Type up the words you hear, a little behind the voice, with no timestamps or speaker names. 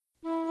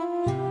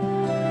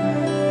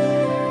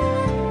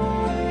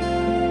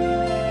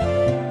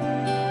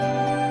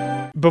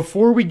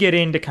before we get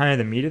into kind of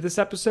the meat of this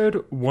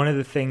episode, one of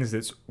the things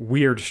that's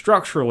weird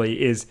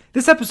structurally is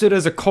this episode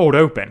has a cold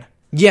open.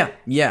 Yeah.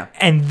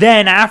 And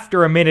then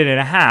after a minute and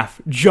a half,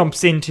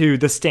 jumps into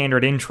the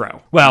standard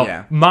intro.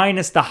 Well,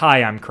 minus the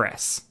hi, I'm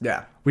Chris.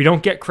 Yeah. We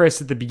don't get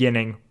Chris at the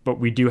beginning, but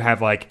we do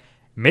have like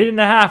minute and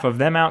a half of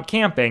them out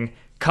camping,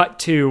 cut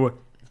to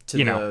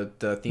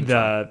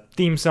the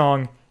theme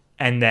song,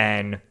 and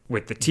then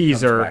with the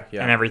teaser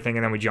and everything,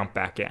 and then we jump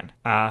back in.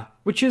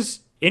 Which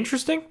is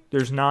interesting.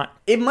 There's not...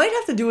 It might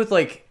have to do with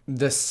like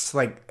this,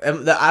 like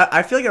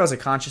I feel like it was a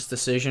conscious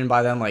decision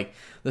by them, like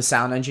the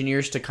sound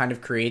engineers, to kind of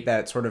create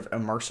that sort of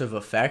immersive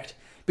effect,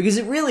 because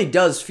it really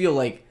does feel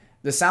like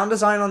the sound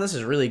design on this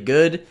is really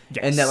good,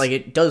 and that like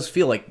it does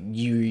feel like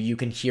you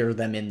can hear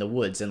them in the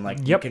woods, and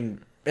like you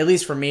can, at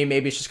least for me,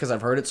 maybe it's just because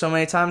I've heard it so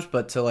many times,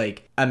 but to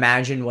like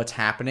imagine what's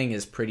happening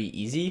is pretty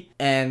easy,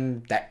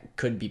 and that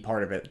could be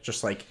part of it.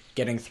 Just like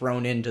getting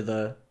thrown into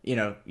the,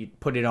 you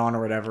put it on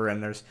or whatever,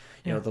 and there's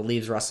you know the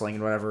leaves rustling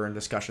and whatever, and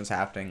discussions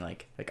happening.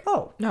 Like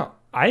oh no,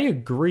 I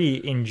agree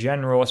in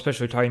general,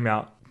 especially talking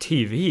about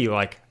TV.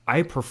 Like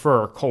I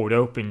prefer a cold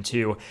open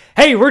to,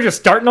 hey, we're just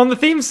starting on the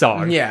theme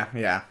song. Yeah,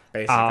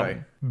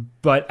 basically.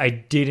 But I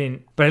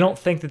don't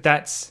think that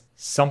that's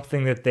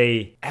something that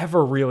they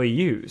ever really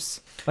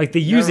use. Like they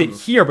use it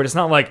here, but it's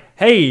not like,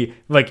 hey,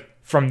 like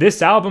from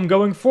this album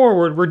going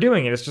forward, we're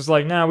doing it. It's just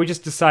like, no, we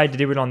just decided to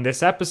do it on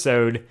this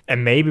episode,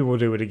 and maybe we'll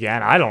do it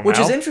again. I don't know. Which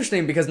is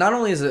interesting, because not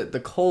only is it the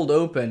cold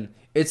open,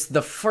 it's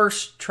the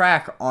first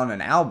track on an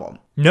album.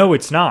 No,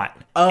 it's not.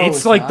 Oh,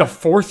 it's like not? the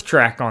fourth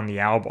track on the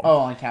album. Oh,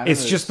 on Canada.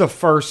 It's just the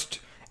first.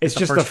 It's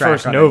just the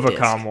first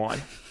Novacom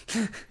one.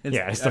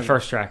 It's the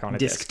first track on a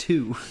disc. Disc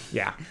 2.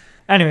 Yeah.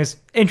 Anyways,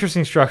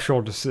 interesting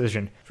structural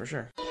decision. For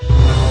sure.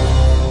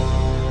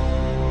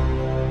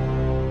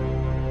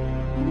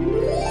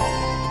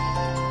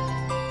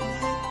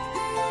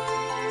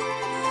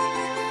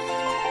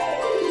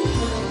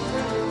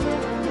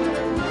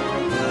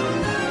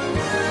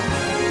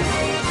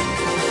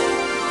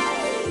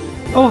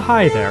 Oh,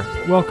 hi there.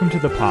 Welcome to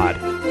the pod.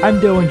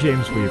 I'm Dylan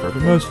James Weaver,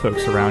 but most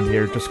folks around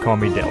here just call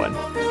me Dylan.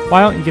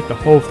 Why don't you get the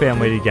whole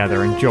family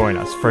together and join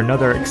us for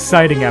another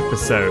exciting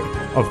episode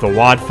of the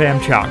Wad Fam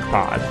Chalk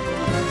Pod.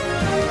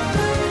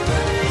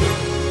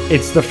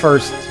 It's the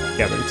first,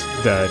 but it's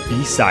the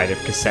B-side of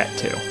cassette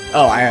 2.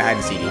 Oh, I had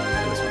a CD for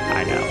this one.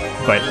 I know,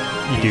 but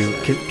you do,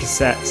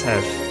 cassettes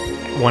have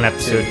one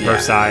episode per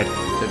side.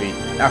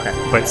 Okay.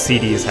 But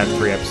CDs have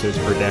 3 episodes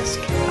per disc.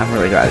 I'm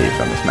really glad you've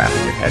done this math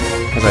in your head,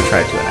 because I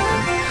tried to and I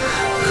couldn't.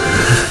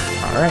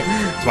 Alright.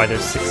 That's why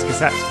there's 6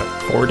 cassettes, but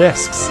 4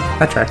 discs.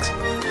 That tracks.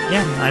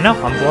 Yeah, I know.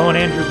 I'm blowing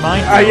Andrew's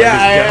mind.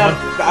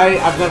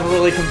 I've never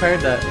really compared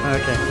that.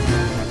 Okay.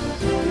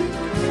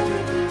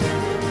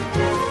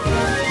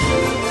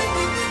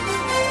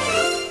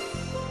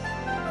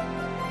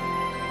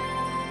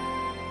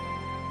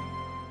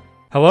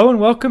 Hello and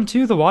welcome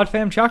to the Wad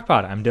Fam Chalk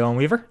Pod. I'm Dylan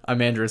Weaver.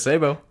 I'm Andrew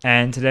Sabo.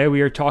 And today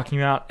we are talking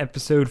about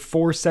episode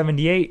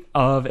 478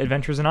 of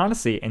Adventures in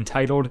Odyssey,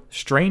 entitled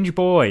Strange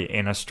Boy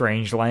in a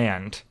Strange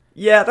Land.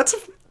 Yeah,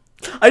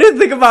 I didn't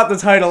think about the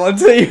title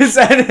until you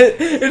said it.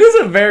 It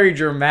is a very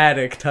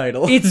dramatic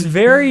title. It's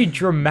very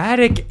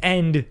dramatic,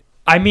 and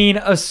I mean,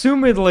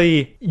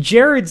 assumedly,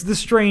 Jared's the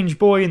strange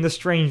boy in the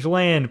strange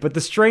land, but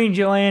the strange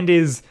land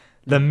is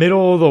the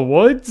middle of the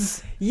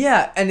woods?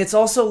 Yeah, and it's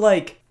also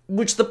like,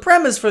 which the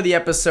premise for the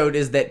episode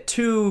is that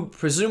 2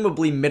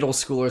 presumably middle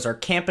schoolers are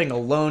camping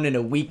alone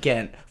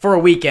for a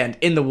weekend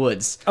in the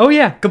woods. Oh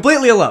yeah.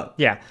 Completely alone.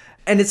 Yeah.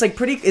 And it's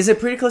like is it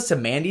pretty close to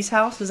Mandy's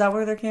house? Is that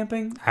where they're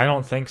camping? I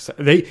don't think so.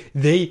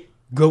 They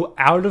go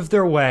out of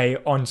their way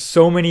on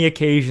so many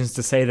occasions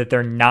to say that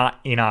they're not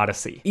in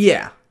Odyssey.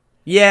 Yeah.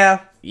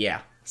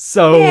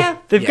 So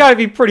they've got to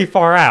be pretty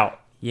far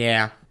out.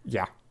 Yeah.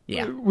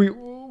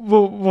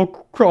 We'll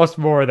cross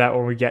more of that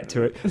when we get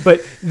to it.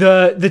 But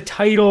the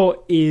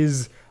title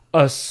is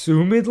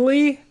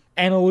assumedly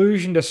an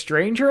allusion to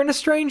Stranger in a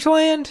Strange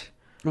Land.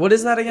 What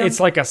is that again? It's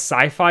like a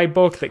sci-fi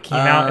book that came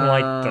out in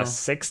like the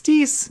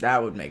 60s.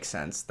 That would make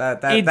sense.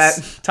 That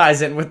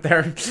ties in with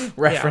their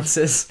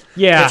references.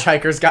 Yeah.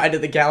 Hitchhiker's Guide to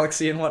the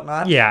Galaxy and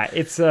whatnot. Yeah,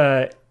 it's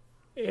a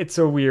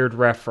weird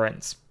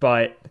reference,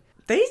 but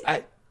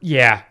I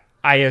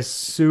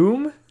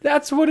assume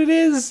that's what it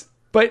is,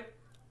 but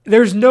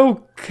there's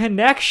no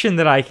connection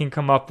that I can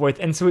come up with,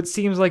 and so it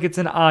seems like it's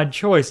an odd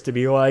choice to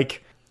be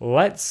like,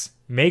 let's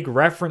make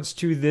reference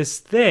to this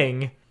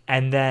thing,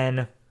 and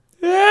then,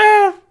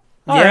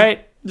 all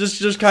right,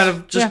 just kind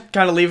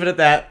of leave it at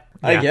that,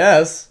 I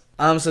guess.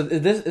 So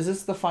is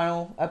this the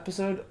final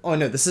episode? Oh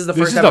no, this is the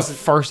first episode. This is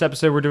the first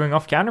episode we're doing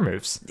off counter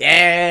moves.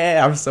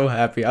 Yeah, I'm so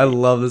happy. I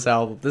love this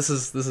album. This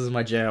is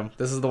my jam.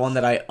 This is the one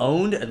that I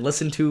owned and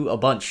listened to a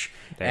bunch.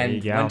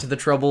 And went to the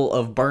trouble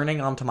of burning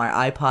onto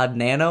my iPod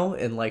Nano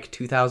in like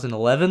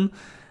 2011,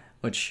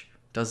 which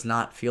does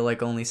not feel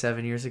like only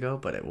 7 years ago,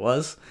 but it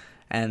was.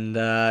 And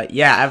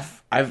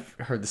I've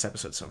heard this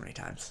episode so many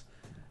times,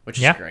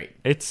 which is great.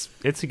 It's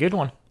a good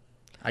one.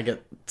 I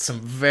get some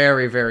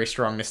very, very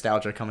strong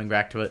nostalgia coming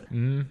back to it.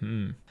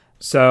 Mm-hmm.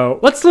 So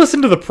let's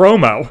listen to the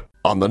promo.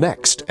 On the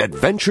next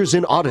Adventures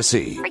in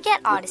Odyssey. Forget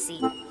Odyssey.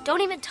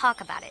 Don't even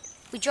talk about it.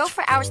 We drove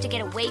for hours to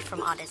get away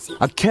from Odyssey.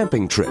 A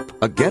camping trip,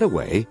 a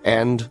getaway,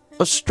 and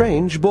a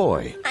strange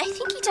boy. I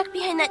think he ducked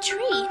behind that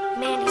tree.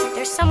 Mandy,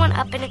 there's someone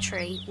up in a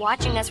tree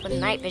watching us with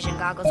night vision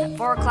goggles at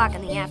 4 o'clock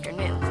in the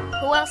afternoon.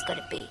 Who else could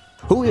it be?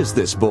 Who is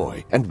this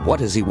boy, and what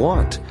does he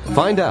want?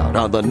 Find out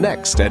on the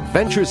next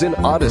Adventures in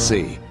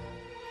Odyssey.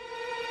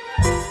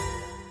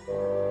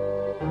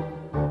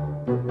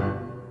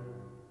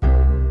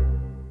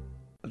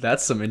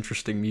 That's some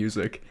interesting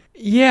music.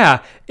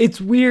 Yeah,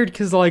 it's weird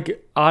because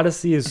like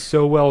Odyssey is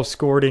so well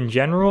scored in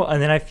general,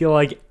 and then I feel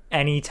like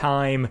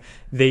anytime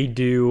they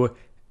do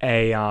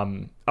a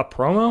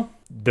promo,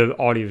 the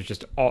audio is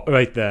just all,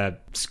 like the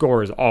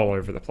score is all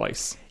over the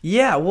place.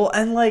 Yeah, well,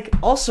 and like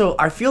also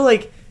I feel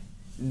like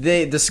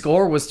the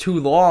score was too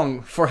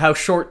long for how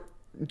short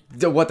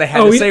what they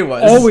had to say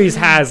was. Always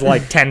has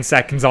like 10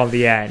 seconds on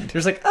the end.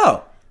 There's like,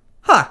 oh,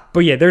 huh,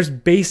 But yeah, there's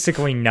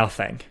basically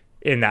nothing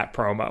in that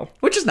promo.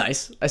 which is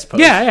nice, I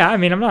suppose. Yeah, I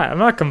mean, I'm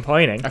not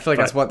complaining. I feel like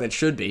that's what it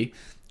should be.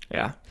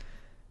 Yeah.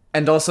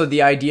 And also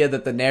the idea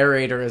that the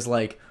narrator is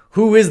like,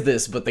 who is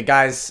this? But the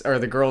guys or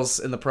the girls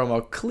in the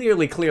promo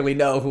clearly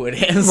know who it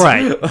is.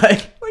 Right.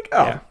 like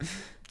oh, Yeah.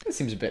 It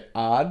seems a bit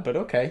odd, but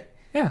okay.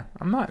 Yeah,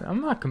 I'm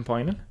not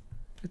complaining.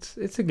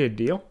 It's a good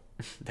deal.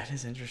 That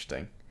is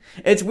interesting.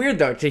 It's weird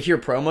though to hear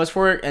promos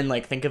for it and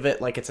like think of it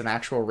like it's an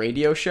actual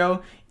radio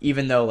show,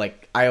 even though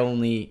like I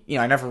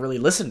never really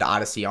listened to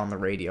Odyssey on the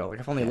radio. Like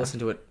I've only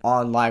listened to it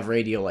on live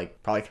radio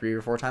like probably 3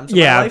 or 4 times. In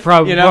my life,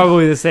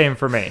 probably the same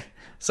for me.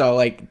 So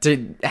like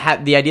to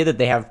have the idea that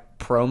they have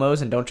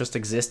promos and don't just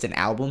exist in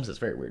albums is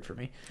very weird for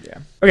me. Yeah.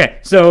 Okay,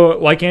 so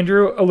like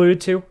Andrew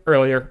alluded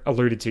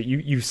to,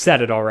 you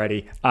said it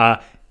already.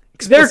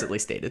 Explicitly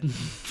stated.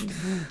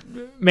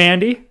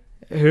 Mandy,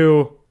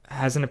 who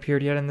hasn't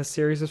appeared yet in this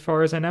series as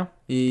far as I know.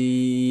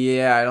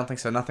 Yeah, I don't think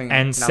so. Nothing.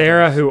 And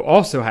Sarah, who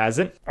also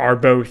hasn't, are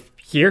both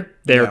here.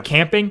 They're Yeah.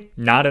 camping,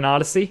 not in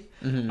Odyssey.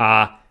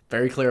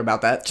 Very clear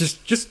about that.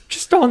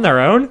 Just on their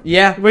own.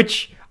 Yeah.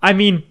 Which, I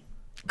mean,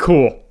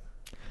 cool.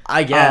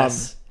 I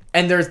guess.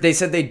 And they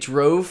said they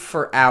drove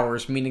for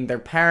hours, meaning their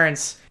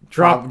parents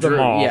Dropped them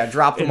off. Yeah,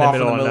 dropped them in the off in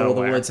the middle of middle of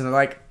the nowhere. woods, and they're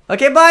like,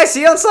 "Okay, bye,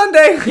 see you on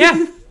Sunday."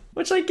 Yeah.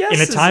 Which I guess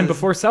In a time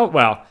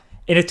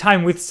in a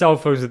time with cell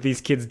phones that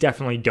these kids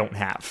definitely don't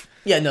have.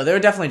 Yeah, no, they were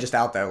definitely just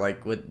out there,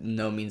 like with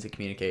no means of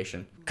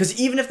communication. Because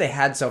even if they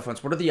had cell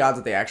phones, what are the odds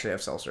that they actually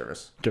have cell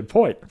service? Good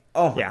point.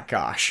 Oh my Yeah.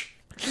 gosh.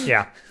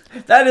 Yeah.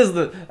 That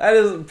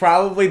is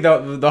probably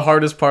the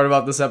hardest part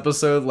about this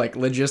episode, like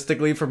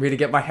logistically for me to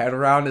get my head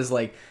around is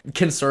like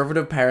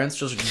conservative parents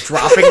just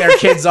dropping their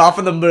kids off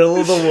in the middle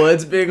of the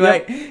woods, being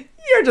like,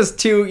 "You're just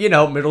two,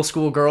 middle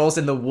school girls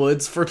in the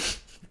woods for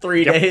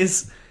 3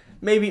 days."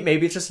 Maybe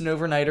it's just an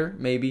overnighter,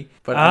 maybe.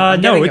 But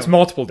no, it's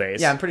multiple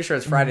days. Yeah, I'm pretty sure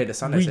it's Friday to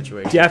Sunday We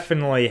situation.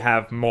 definitely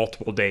have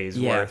multiple days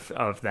worth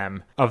of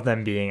them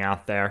being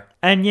out there.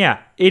 And yeah,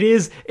 it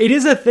is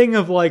a thing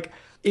of like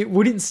it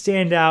wouldn't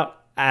stand out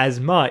as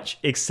much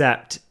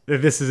except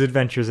that this is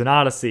Adventures in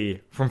Odyssey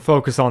from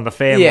Focus on the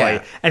Family.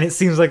 Yeah. And it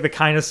seems like the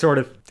kind of sort.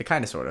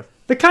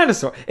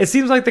 It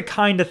seems like the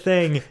kind of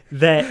thing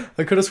that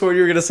I could have sworn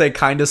you were gonna say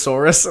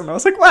Kindosaurus, and I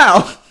was like,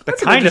 wow, the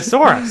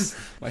Kindosaurus.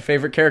 My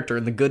favorite character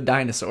in The Good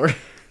Dinosaur.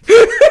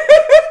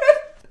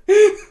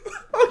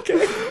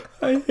 Okay.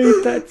 I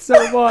hate that so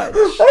much.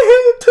 I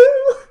hate it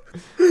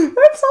too.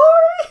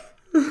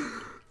 I'm sorry.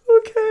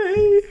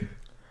 Okay.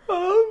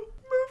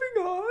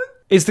 Moving on.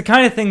 It's the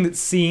kind of thing that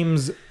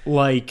seems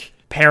like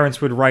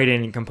parents would write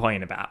in and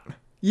complain about.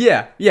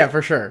 Yeah,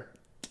 for sure.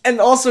 And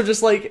also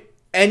just like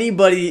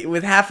anybody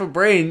with half a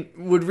brain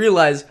would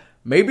realize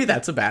maybe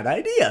that's a bad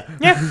idea.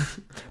 Yeah.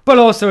 But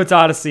also it's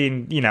Odyssey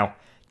and,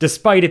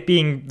 despite it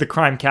being the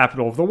crime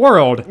capital of the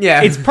world,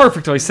 it's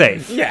perfectly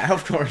safe. Yeah,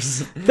 of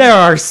course. There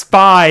are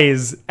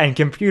spies and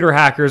computer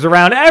hackers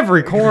around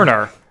every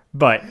corner,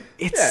 but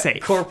it's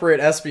safe.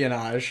 Corporate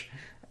espionage.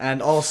 And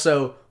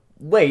also,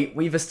 wait,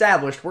 we've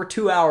established we're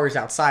 2 hours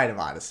outside of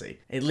Odyssey.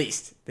 At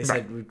least. They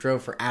said we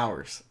drove for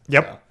hours.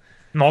 Yep. So,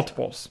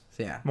 Multiples.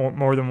 yeah.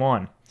 More than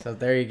one. So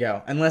there you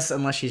go. Unless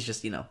she's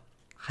just,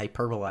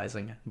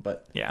 hyperbolizing.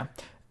 But Yeah.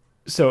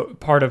 So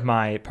part of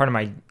my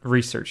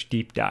research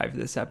deep dive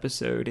this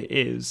episode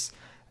is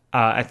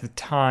at the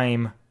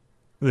time,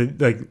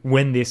 like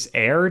when this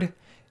aired,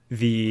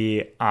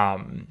 the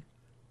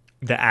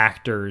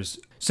actors.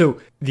 So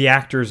the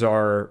actors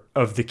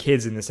of the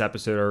kids in this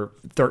episode are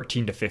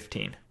 13 to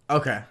 15.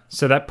 okay.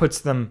 So that puts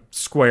them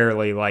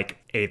squarely like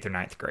 8th or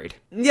 9th grade.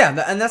 Yeah,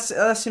 and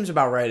that seems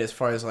about right as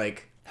far as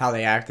like how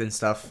they act and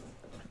stuff.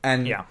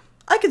 And Yeah.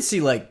 I could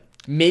see like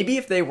maybe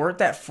if they weren't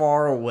that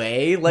far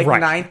away, like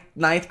Right.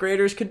 ninth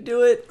graders could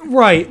do it.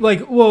 Right.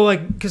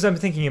 Because I'm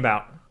thinking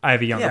about, I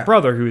have a younger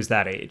brother who is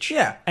that age.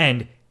 Yeah.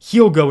 And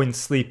he'll go and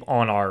sleep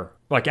on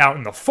out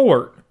in the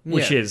fort,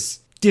 which Yeah. is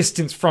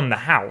distance from the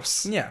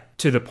house. Yeah.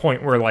 To the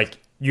point where,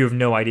 you have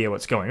no idea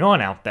what's going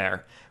on out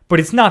there. But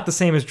it's not the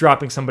same as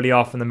dropping somebody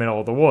off in the middle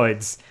of the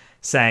woods,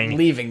 saying,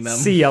 Leaving them.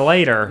 see you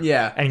later.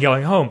 Yeah. And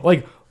going home.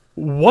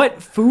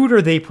 What food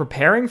are they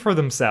preparing for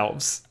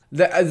themselves?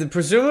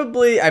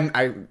 Presumably,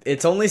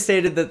 it's only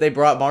stated that they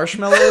brought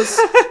marshmallows.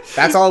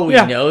 That's all we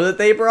Yeah. know that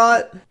they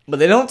brought. But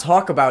they don't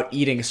talk about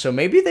eating, so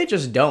maybe they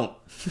just don't.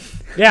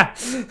 Yeah.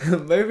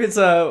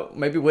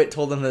 Maybe Wit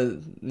told them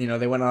that,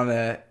 they went on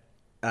a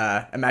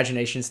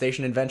imagination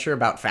station adventure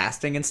about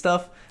fasting and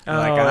stuff.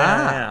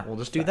 Yeah. We'll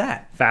just do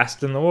that.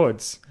 Fast in the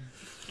woods.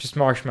 Just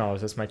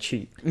marshmallows. That's my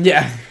cheat.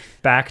 Yeah.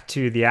 Back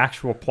to the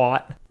actual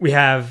plot. We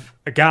have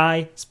a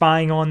guy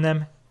spying on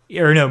them.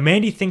 Or no,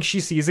 Mandy thinks she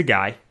sees a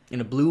guy.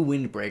 In a blue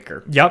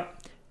windbreaker.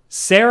 Yep.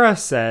 Sarah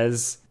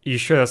says, "You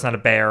sure that's not a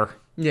bear?"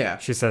 Yeah.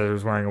 She said it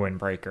was wearing a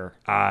windbreaker.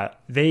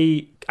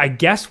 They, I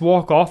guess,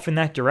 walk off in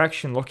that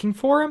direction looking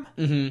for him.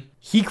 Mm-hmm.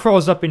 He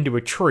crawls up into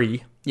a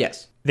tree.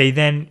 Yes. They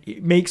then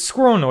make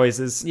squirrel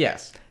noises.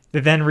 Yes. They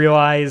then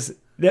realize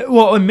that,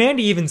 well, and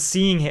Mandy even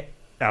seeing him.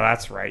 Oh,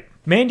 that's right.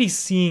 Mandy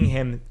seeing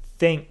him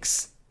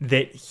thinks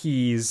that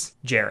he's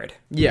Jared.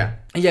 Yeah.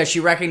 Yeah,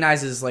 she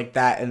recognizes like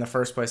that in the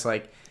first place,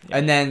 like,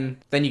 and then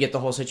you get the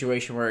whole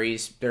situation where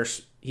he's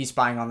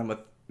spying on them with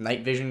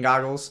night vision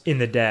goggles In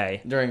the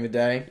day. during the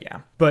day. Yeah.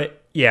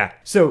 But yeah.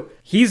 So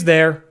he's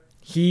there.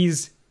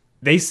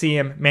 They see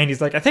him.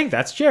 Mandy's like, "I think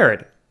that's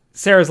Jared."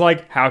 Sarah's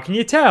like, "How can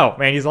you tell?"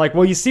 Mandy's like,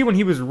 "Well, you see, when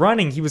he was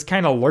running, he was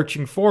kind of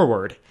lurching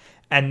forward."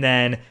 And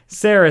then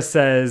Sarah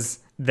says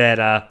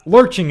that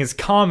lurching is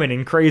common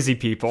in crazy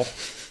people.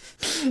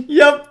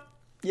 Yep.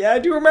 Yeah, I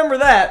do remember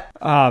that.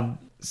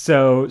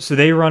 So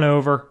they run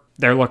over.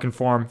 They're looking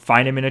for him.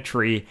 Find him in a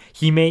tree.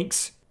 He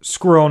makes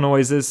squirrel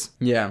noises.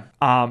 Yeah.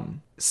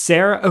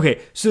 Sarah.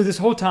 Okay. So this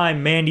whole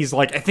time, Mandy's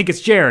like, "I think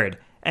it's Jared,"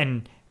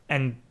 and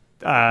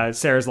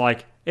Sarah's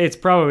like, "It's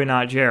probably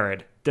not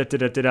Jared." Da, da,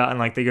 da, da, da, and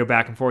like they go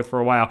back and forth for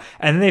a while,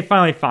 and then they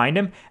finally find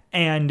him,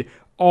 and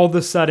all of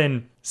a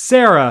sudden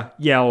Sarah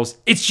yells,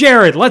 "It's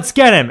Jared, let's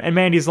get him." And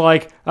Mandy's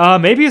like,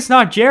 maybe it's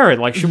not Jared,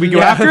 like, should we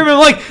go after him? And I'm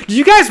like, did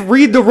you guys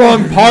read the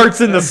wrong parts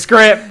in the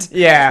script?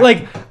 Yeah.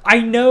 Like, I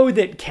know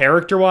that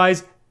character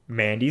wise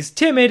Mandy's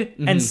timid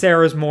and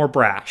Sarah's more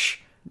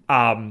brash,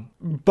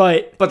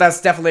 but that's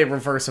definitely a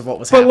reverse of what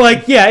was happening.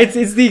 like, yeah,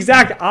 it's the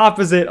exact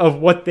opposite of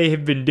what they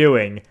have been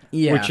doing,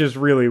 Yeah. which is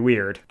really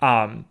weird.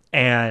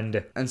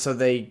 And so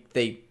they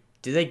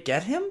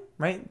get him,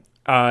 right?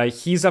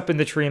 he's up in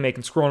the tree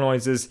making squirrel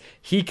noises.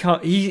 He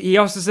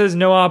also says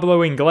 "No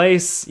hablo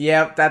inglés."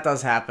 Yep, that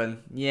does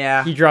happen.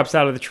 Yeah. He drops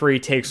out of the tree,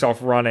 takes off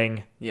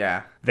running.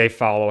 Yeah. They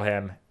follow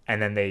him,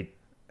 and then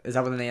Is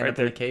that when they end up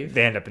in the cave?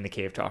 They end up in the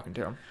cave talking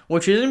to him.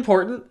 Which is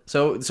important.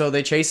 So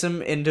they chase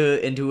him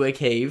into a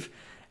cave,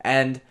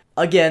 and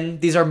again,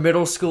 these are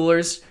middle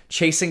schoolers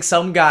chasing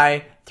some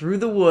guy through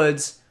the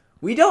woods.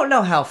 We don't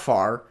know how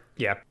far.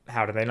 Yeah,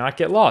 how do they not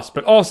get lost?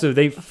 But also,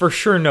 they for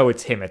sure know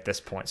it's him at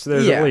this point, so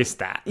there's at least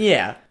that.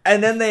 Yeah,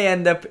 and then they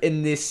end up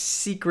in this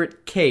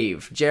secret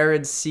cave,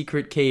 Jared's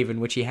secret cave,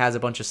 in which he has a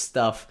bunch of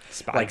stuff,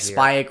 like gear.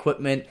 spy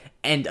equipment,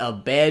 and a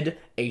bed,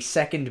 a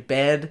second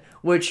bed,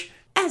 which,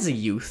 as a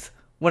youth,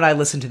 when I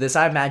listened to this,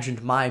 I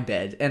imagined my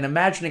bed, and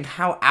imagining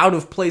how out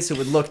of place it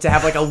would look to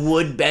have like a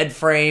wood bed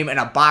frame, and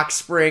a box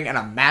spring, and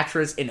a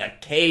mattress in a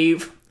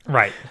cave.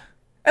 Right.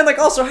 And like,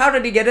 also, how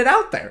did he get it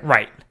out there?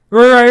 Right.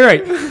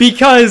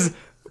 Because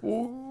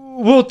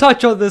we'll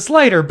touch on this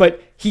later,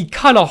 but he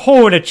cut a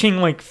hole in a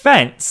chain link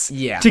fence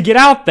to get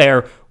out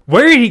there.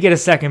 Where did he get a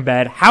second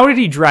bed? How did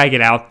he drag it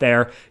out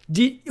there?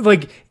 Did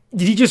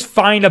he just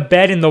find a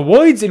bed in the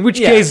woods? In which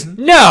case,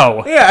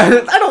 no.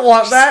 Yeah, I don't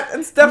want that.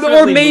 It's definitely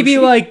Or maybe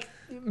mushy. like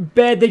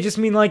bed, they just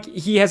mean like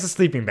he has a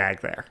sleeping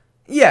bag there.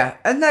 Yeah,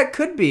 and that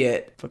could be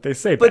it. But they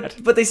say bed.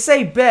 But they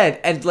say bed,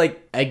 and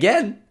like,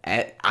 again,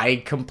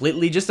 I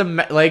completely just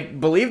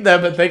believe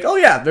them and think, oh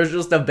yeah, there's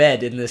just a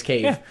bed in this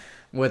cave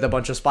with a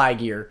bunch of spy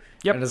gear.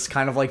 Yep. And it's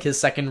kind of like his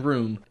second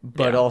room.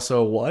 But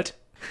also what?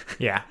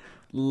 Yeah.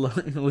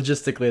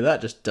 Logistically, that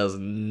just does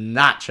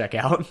not check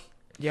out.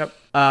 Yep.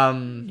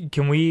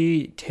 Can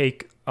we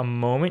take a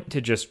moment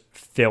to just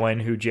fill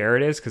in who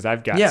Jared is? Because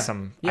I've got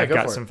some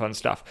fun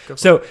stuff.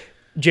 So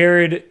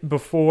Jared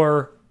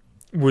before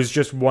was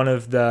just one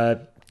of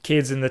the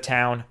kids in the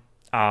town,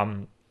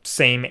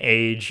 same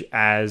age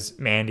as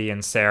Mandy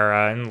and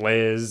Sarah and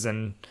Liz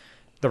and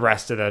the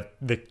rest of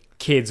the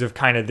kids of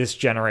kind of this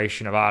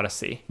generation of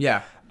Odyssey.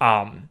 Yeah.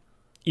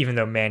 Even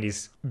though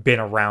Mandy's been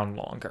around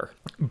longer.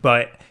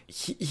 But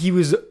he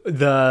was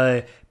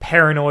the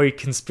paranoid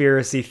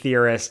conspiracy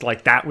theorist.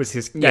 Like, that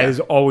has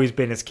always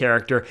been his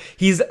character.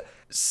 He's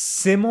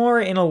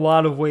similar in a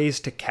lot of ways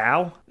to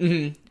Cal.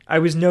 Mm-hmm. I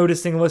was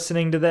noticing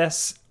listening to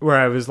this where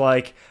I was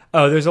like,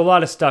 oh, there's a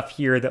lot of stuff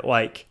here that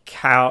like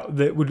Cal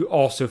that would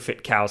also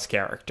fit Cal's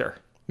character.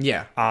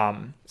 Yeah.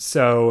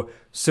 So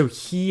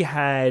he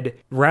had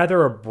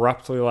rather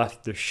abruptly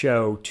left the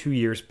show 2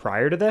 years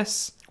prior to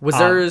this. Was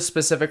there a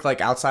specific like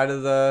outside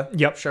of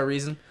the show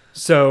reason?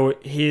 So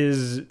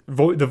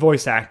the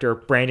voice actor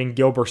Brandon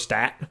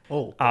Gilberstadt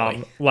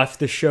left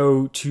the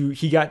show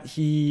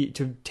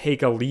to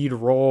take a lead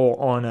role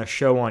on a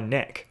show on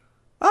Nick.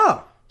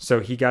 Oh. So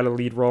he got a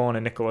lead role on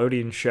a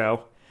Nickelodeon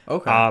show.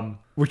 Okay.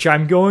 Which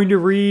I'm going to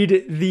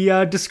read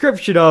the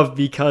description of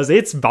because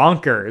it's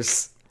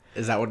bonkers.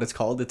 Is that what it's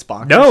called? It's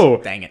bonkers? No.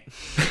 Dang it.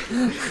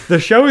 The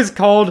show is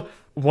called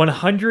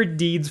 100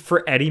 Deeds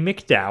for Eddie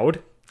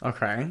McDowd.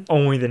 Okay.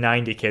 Only the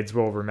 90 kids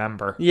will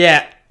remember.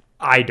 Yeah.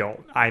 I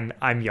don't.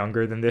 I'm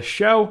younger than this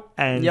show,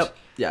 and Yep.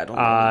 Yeah,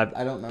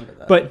 I don't remember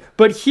that.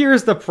 But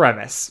here's the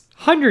premise.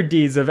 100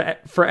 Deeds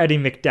for Eddie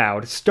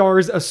McDowd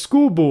stars a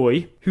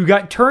schoolboy who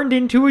got turned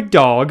into a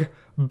dog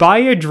by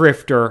a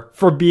drifter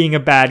for being a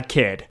bad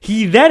kid.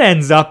 He then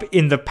ends up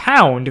in the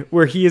pound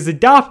where he is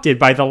adopted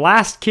by the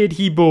last kid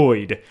he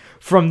bullied.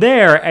 From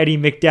there, Eddie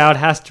McDowd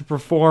has to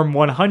perform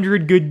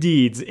 100 good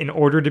deeds in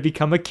order to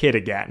become a kid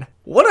again.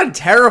 What a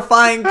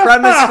terrifying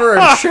premise for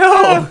a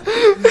show.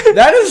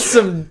 That is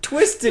some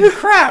twisted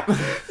crap.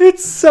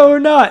 It's so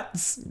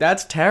nuts.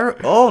 That's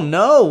terrible. Oh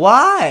no,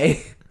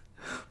 why?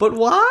 But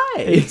why?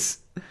 It's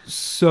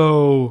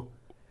so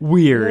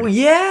weird. Oh,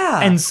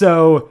 yeah. And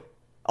so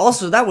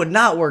also, that would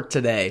not work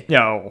today.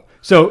 no.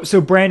 So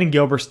Brandon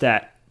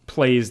Gilberstadt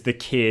plays the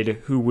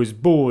kid who was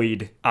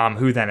bullied,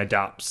 who then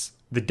adopts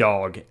the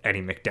dog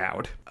Eddie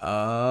McDowd.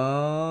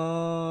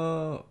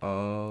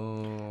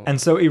 Oh. And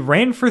so it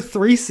ran for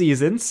 3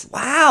 seasons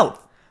Wow.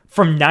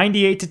 from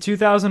 98 to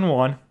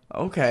 2001.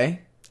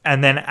 Okay.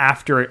 And then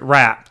after it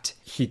wrapped,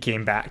 he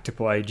came back to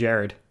play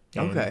Jared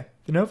in Okay.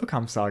 the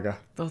Novacom saga.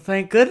 Well,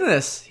 thank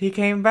goodness he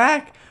came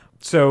back.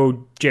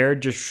 So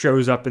Jared just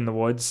shows up in the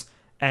woods.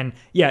 And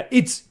yeah,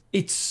 it's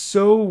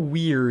so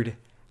weird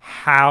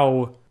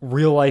how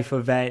real life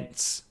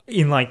events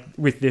in like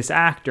with this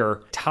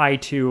actor tie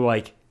to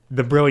like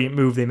the brilliant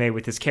move they made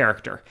with his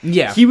character.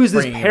 Yeah, He was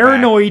this bringing it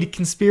paranoid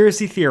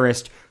conspiracy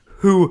theorist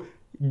who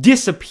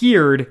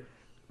disappeared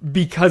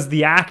because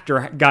the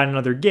actor got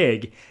another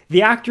gig.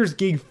 The actor's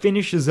gig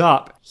finishes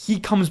up. He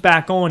comes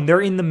back on. They're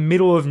in the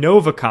middle of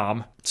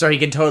Novacom. So he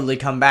can totally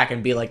come back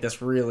and be like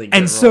this really good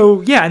And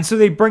role. so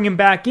they bring him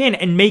back in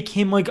and make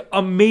him like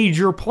a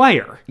major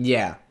player.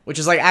 Yeah. Which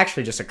is like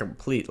actually just a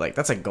complete, like,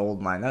 that's a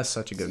gold mine. That's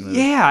such a good move.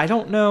 Yeah, I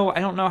don't know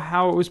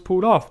how it was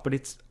pulled off, but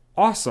it's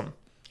awesome.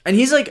 And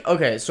he's like,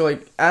 okay, so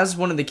like as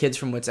one of the kids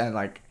from Wits End,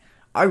 like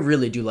I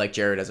really do like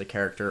Jared as a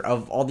character.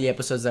 Of all the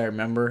episodes that I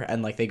remember,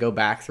 and like they go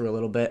back through a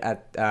little bit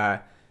at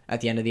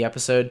the end of the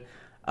episode,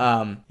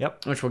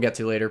 Yep. which we'll get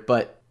to later.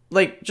 But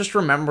like just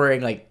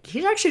remembering, like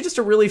he's actually just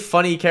a really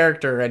funny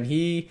character, and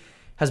he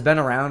has been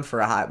around for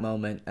a hot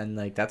moment, and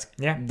like that's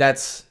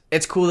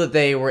it's cool that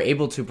they were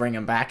able to bring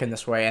him back in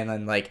this way, and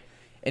then like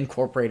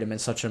incorporate him in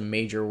such a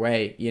major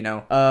way, you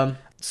know.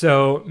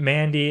 So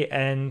Mandy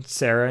and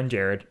Sarah and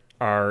Jared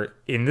are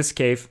in this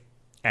cave,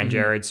 and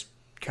Jared's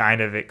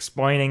kind of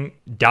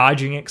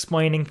dodging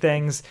explaining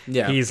things.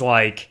 Yeah. He's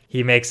like,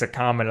 he makes a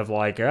comment of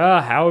like,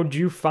 how'd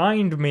you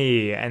find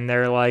me? And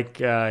they're like,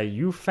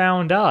 you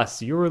found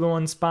us. You were the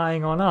one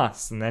spying on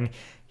us. And then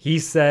he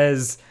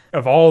says,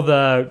 of all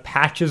the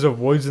patches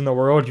of woods in the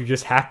world, you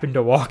just happened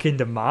to walk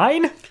into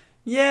mine?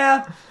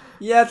 Yeah,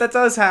 that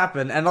does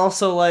happen. And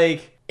also,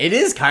 like, it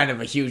is kind of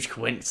a huge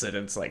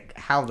coincidence. Like,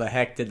 how the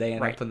heck did they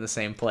end up in the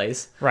same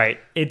place? Right.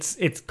 It's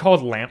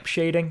called lamp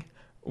shading,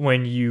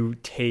 when you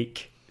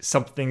take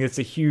something that's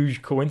a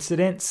huge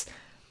coincidence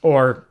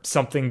or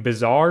something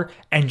bizarre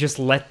and just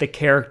let the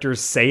characters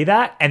say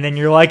that, and then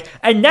you're like,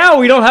 and now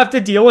we don't have to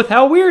deal with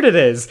how weird it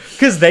is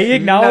because they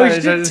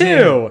acknowledged it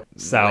too.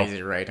 So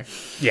Lazy writing.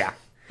 yeah,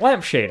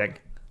 lamp shading.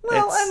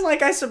 Well, and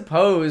like I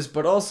suppose,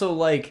 but also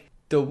like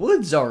the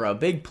woods are a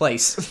big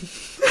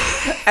place,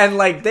 and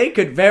like they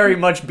could very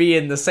much be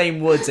in the same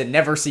woods and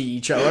never see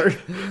each other.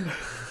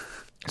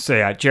 So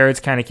yeah, Jared's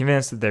kind of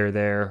convinced that they're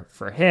there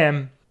for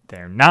him.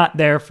 They're not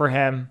there for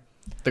him.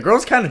 The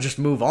girls kind of just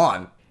move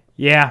on.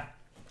 Yeah.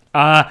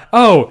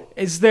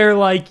 Is there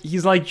like,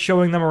 he's like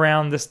showing them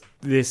around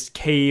this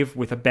cave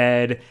with a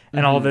bed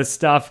and all this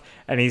stuff,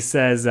 and he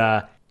says,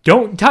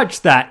 don't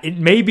touch that. It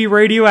may be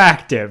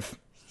radioactive.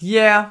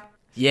 Yeah.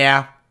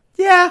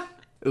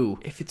 Ooh.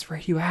 If it's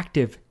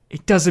radioactive,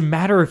 it doesn't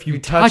matter if you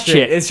Touch touch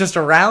it. It's just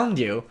around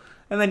you.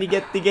 And then you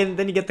get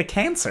the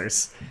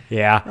cancers.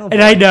 Yeah. Oh, and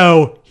boy. I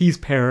know he's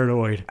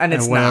paranoid And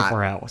it's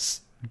whatever not.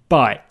 else.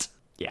 But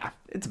yeah.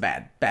 It's a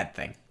bad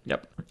thing.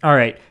 Yep. All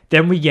right.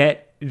 Then we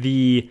get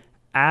the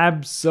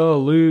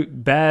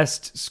absolute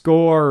best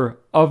score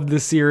of the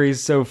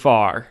series so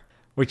far,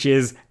 which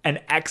is an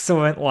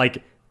excellent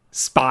like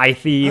spy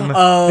theme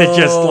that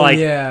just like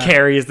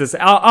carries this.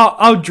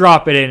 I'll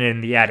drop it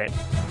in the edit.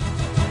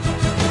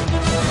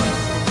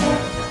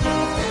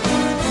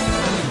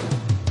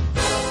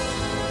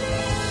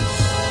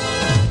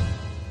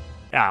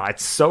 Yeah,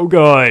 it's so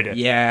good.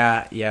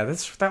 Yeah,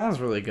 that one's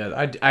really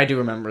good. I do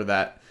remember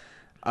that.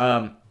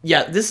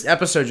 Yeah, this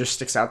episode just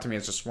sticks out to me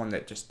as just one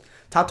that just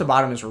top to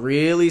bottom is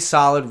really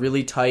solid,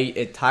 really tight.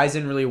 It ties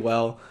in really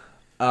well.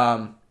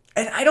 And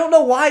I don't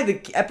know why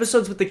the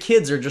episodes with the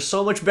kids are just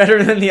so much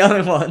better than the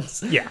other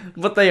ones. Yeah.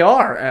 But they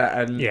are.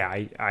 And Yeah,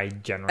 I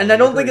generally And I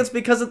don't agree. think it's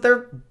because that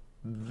they're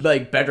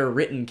like better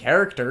written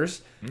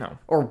characters. No.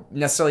 Or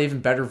necessarily even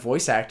better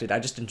voice acted. I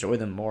just enjoy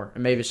them more.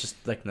 And maybe it's just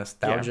like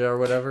nostalgia or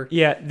whatever.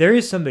 Yeah, there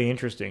is something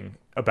interesting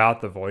about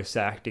the voice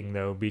acting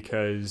though,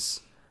 because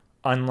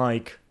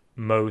unlike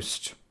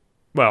most,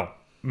 well,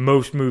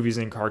 most movies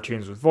and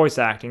cartoons with voice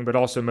acting, but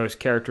also most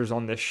characters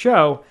on this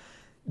show,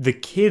 the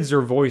kids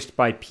are voiced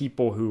by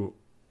people who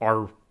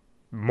are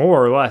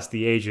more or less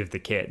the age of the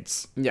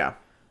kids. Yeah.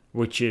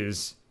 Which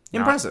is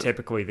impressive. Not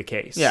typically the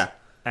case. Yeah.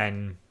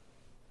 And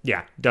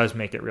yeah, does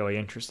make it really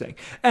interesting.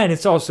 And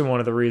it's also one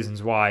of the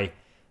reasons why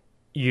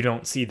you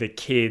don't see the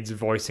kids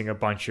voicing a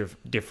bunch of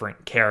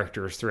different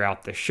characters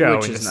throughout the show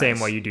in the same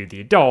way you do the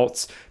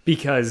adults,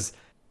 because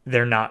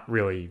they're not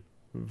really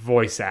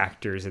voice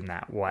actors in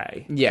that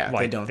way. Yeah,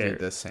 they don't do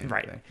the same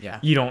right. thing. Yeah.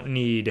 You don't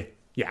need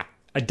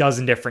a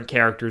dozen different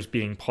characters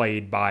being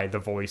played by the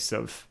voice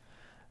of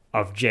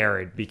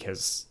Jared,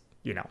 because,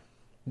 you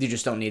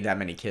just don't need that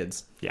many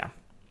kids. Yeah.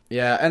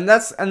 Yeah, and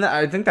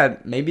I think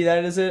that maybe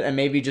that is it, and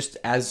maybe just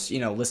as,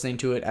 listening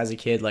to it as a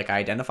kid, like, I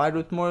identified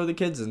with more of the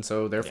kids, and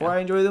so therefore I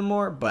enjoy them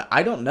more, but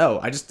I don't know.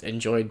 I just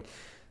enjoyed,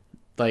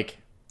 like,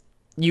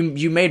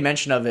 you made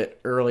mention of it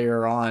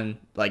earlier on,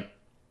 like,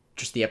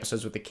 just the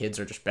episodes with the kids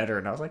are just better,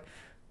 and I was like,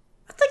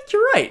 I think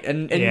you're right,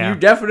 and you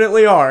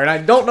definitely are, and I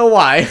don't know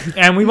why.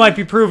 And we might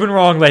be proven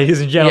wrong, ladies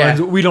and gentlemen.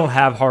 Yeah. We don't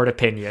have hard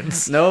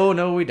opinions.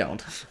 No, we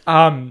don't.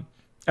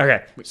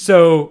 Okay,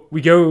 so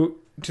we go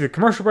to the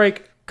commercial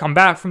break, come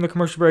back from the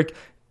commercial break.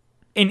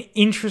 An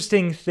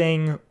interesting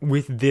thing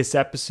with this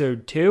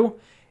episode, too,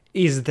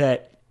 is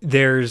that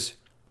there's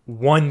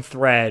one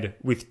thread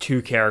with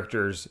two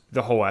characters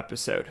the whole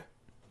episode.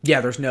 Yeah,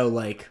 there's no,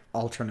 like,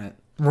 alternate.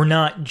 We're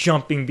not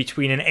jumping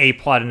between an A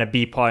plot and a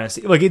B plot. And a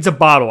C. Like, it's a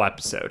bottle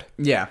episode.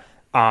 Yeah.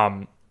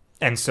 And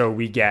so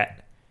we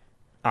get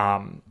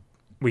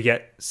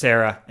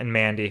Sarah and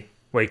Mandy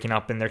waking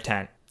up in their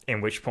tent,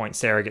 in which point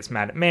Sarah gets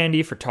mad at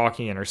Mandy for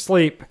talking in her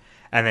sleep.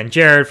 And then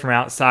Jared from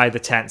outside the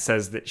tent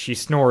says that she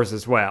snores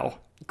as well.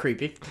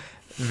 Creepy.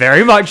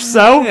 Very much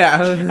so.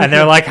 Yeah. And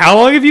they're like, how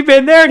long have you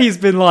been there? And he's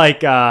been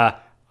like, a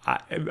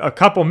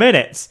couple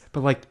minutes.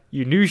 But, like,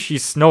 you knew she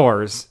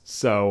snores,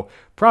 so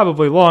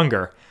probably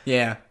longer.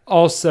 Yeah.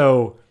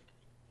 Also,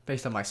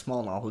 based on my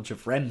small knowledge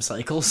of REM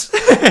cycles,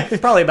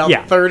 probably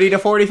about 30 to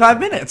 45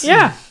 minutes.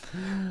 Yeah.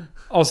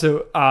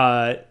 Also,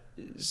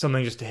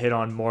 something just to hit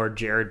on more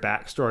Jared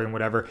backstory and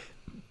whatever.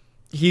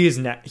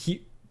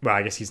 Well,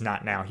 I guess he's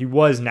not now. He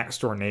was next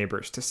door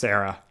neighbors to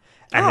Sarah.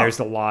 And there's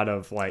a lot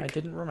of, like... I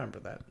didn't remember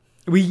that.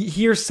 We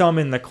hear some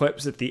in the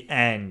clips at the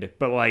end,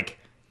 but, like,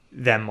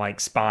 them, like,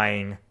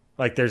 spying.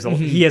 Like,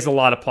 he has a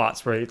lot of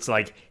plots where it's,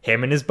 like,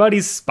 him and his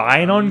buddies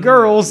spying on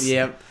girls.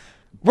 Yep.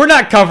 We're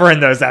not covering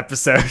those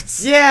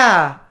episodes.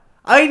 Yeah.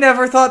 I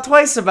never thought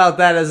twice about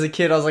that as a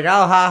kid. I was like,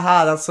 oh,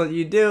 ha, that's what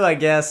you do, I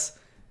guess.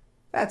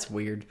 That's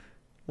weird.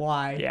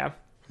 Why? Yeah.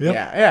 Yep.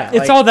 Yeah.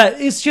 It's all that.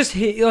 It's just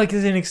like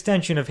it's an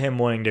extension of him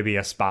wanting to be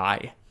a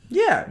spy.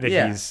 Yeah.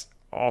 He's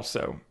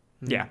also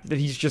that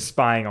he's just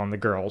spying on the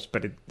girls,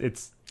 but it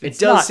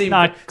does not, seem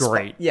not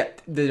great. Yeah.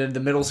 The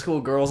middle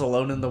school girls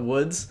alone in the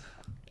woods,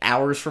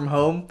 hours from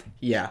home.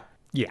 Yeah.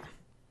 Yeah.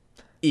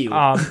 Ew.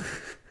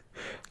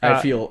 I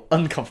feel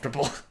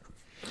uncomfortable.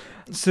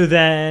 So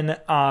then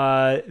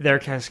they're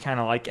just kind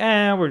of like,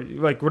 we're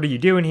like, what are you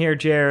doing here,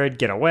 Jared?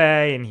 Get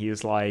away. And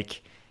he's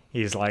like,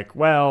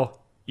 well,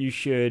 you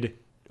should,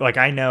 like,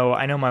 I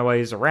know my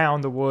ways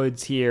around the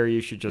woods here.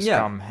 You should just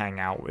come hang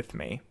out with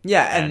me.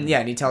 Yeah,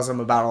 and he tells them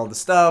about all the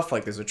stuff,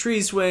 like there's a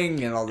tree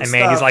swing and all this stuff.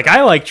 And Mandy's like,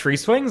 I like tree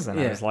swings. And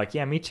I was like,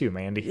 yeah, me too,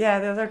 Mandy. Yeah,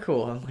 they're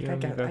cool. I'm like, I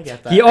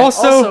get that. He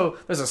also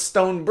there's a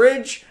stone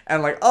bridge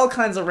and like all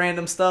kinds of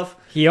random stuff.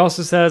 He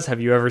also says,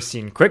 have you ever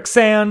seen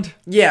quicksand?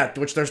 Yeah,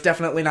 which there's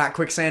definitely not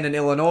quicksand in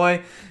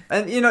Illinois.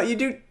 And,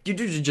 you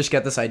do just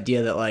get this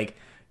idea that, like,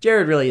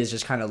 Jared really is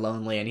just kind of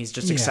lonely, and he's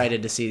just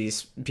excited to see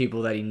these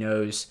people that he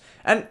knows.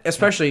 And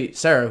especially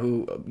Sarah,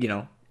 who,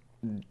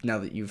 now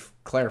that you've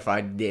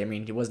clarified, I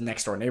mean, he was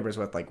next door neighbors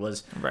with, like,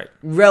 was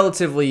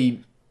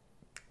relatively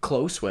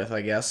close with,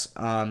 I guess.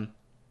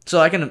 So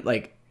I can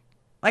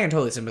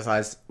totally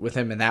sympathize with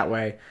him in that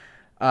way.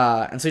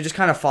 And so he just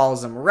kind of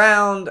follows them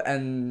around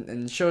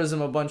and shows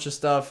them a bunch of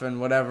stuff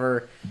and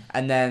whatever.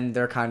 And then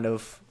they're kind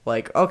of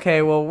like,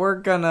 okay, well, we're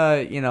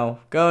gonna,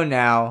 go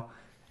now.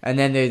 And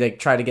then they like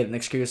try to get an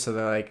excuse, so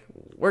they're like,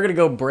 we're gonna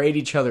go braid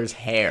each other's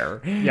hair.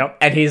 Yep.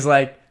 And he's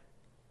like,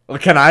 well,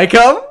 can I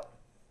come?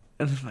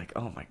 And I'm like,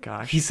 oh my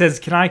gosh. He says,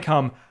 can I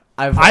come?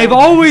 I've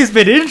always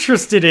been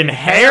interested in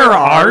hair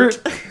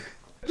art.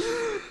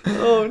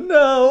 Oh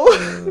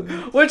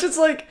no. Which is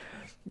like,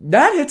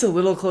 that hits a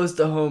little close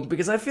to home,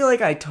 because I feel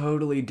like I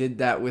totally did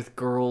that with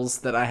girls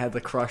that I had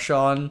the crush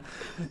on.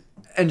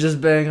 And just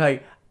being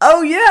like,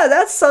 oh yeah,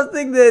 that's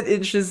something that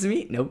interests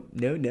me. Nope,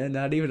 no,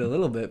 not even a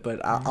little bit. But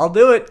I'll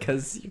do it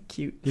because you're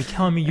cute. You're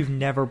telling me you've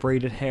never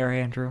braided hair,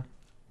 Andrew?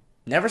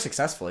 Never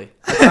successfully.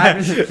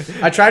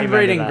 I tried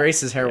braiding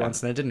Grace's hair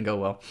once, and it didn't go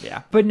well.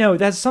 Yeah, but no,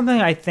 that's something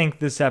I think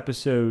this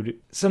episode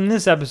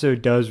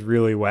does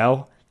really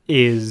well.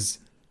 Is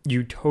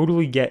you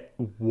totally get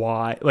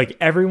why, like,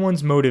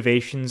 everyone's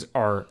motivations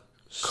are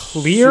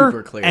clear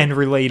and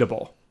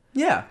relatable.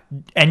 Yeah,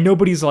 and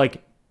nobody's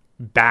like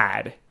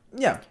bad.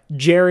 Yeah.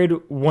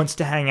 Jared wants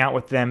to hang out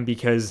with them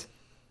because,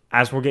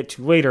 as we'll get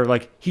to later,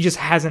 like, he just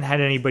hasn't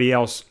had anybody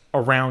else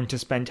around to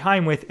spend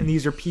time with, and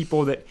these are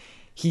people that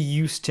he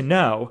used to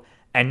know,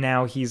 and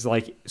now he's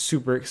like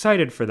super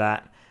excited for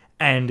that.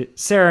 And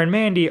Sarah and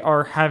Mandy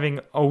are having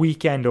a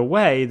weekend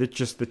away, that's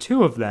just the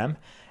two of them,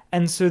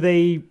 and so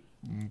they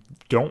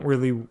don't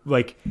really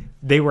like,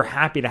 they were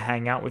happy to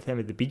hang out with him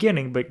at the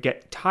beginning, but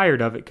get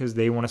tired of it because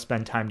they want to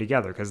spend time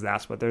together because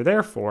that's what they're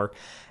there for.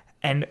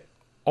 And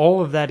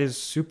all of that is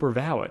super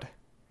valid.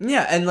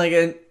 Yeah, and like,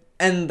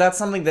 and that's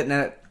something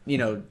that, you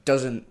know,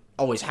 doesn't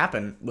always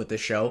happen with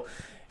this show,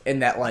 in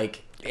that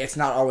like it's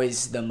not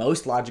always the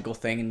most logical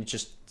thing, and it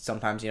just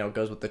sometimes, you know,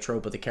 goes with the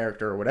trope of the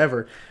character or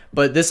whatever.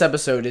 But this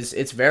episode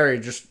it's very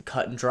just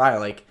cut and dry,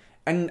 like.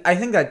 And I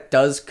think that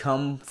does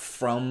come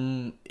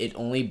from it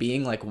only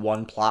being, like,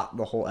 one plot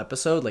the whole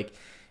episode. Like,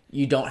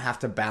 you don't have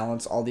to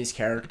balance all these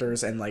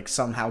characters and, like,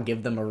 somehow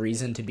give them a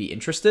reason to be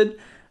interested.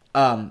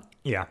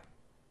 Yeah.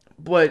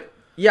 But,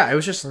 yeah, it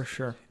was just... For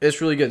sure. It's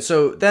really good.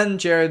 So, then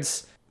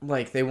Jared's,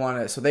 like, they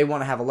want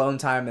to have alone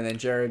time, and then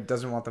Jared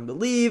doesn't want them to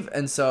leave,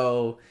 and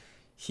so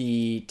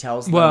he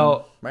tells them...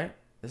 Well... Right?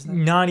 Isn't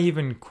it? Not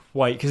even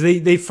quite, because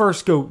they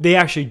first go... They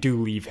actually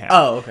do leave him.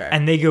 Oh, okay.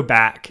 And they go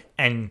back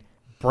and...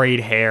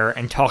 braid hair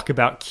and talk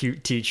about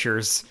cute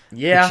teachers.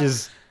 Yeah. Which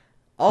is,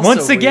 also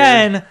once weird.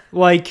 again,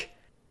 like,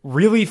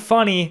 really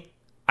funny.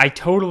 I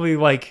totally,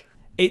 like,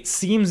 it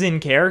seems in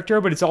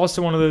character, but it's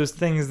also one of those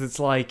things that's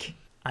like,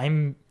 I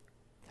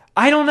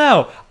don't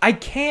know. I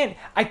can't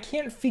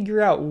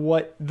figure out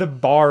what the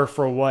bar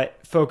for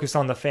what Focus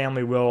on the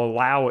Family will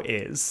allow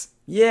is.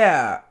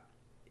 Yeah.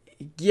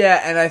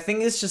 Yeah, and I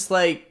think it's just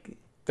like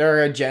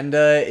their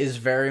agenda is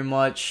very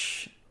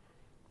much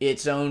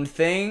its own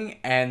thing,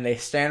 and they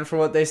stand for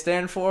what they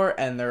stand for,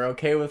 and they're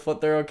okay with what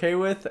they're okay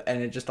with,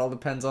 and it just all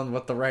depends on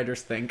what the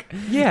writers think.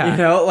 Yeah. You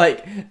know,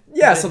 like,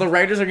 yeah, so the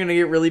writers are gonna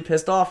get really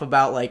pissed off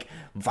about, like,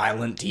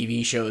 violent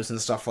TV shows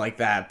and stuff like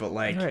that, but,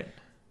 like, Right.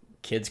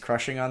 kids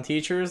crushing on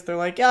teachers, they're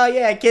like, oh,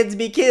 yeah, kids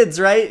be kids,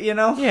 right? You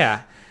know?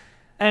 Yeah.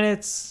 And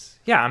it's,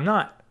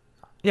 I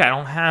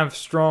don't have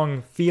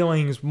strong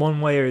feelings one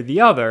way or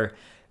the other,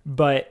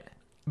 but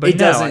It no,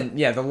 doesn't,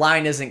 the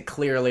line isn't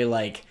clearly,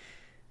 like,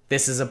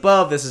 this is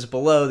above, this is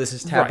below, this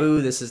is taboo,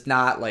 Right. this is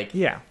not, like...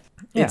 Yeah.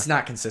 It's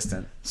not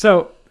consistent.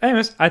 So,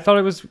 anyways, I thought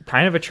it was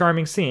kind of a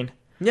charming scene.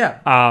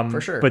 Yeah, for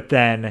sure. But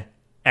then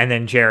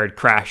Jared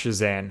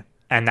crashes in,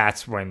 and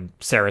that's when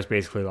Sarah's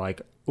basically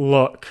like,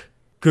 look,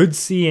 good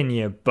seeing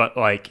you, but,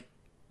 like,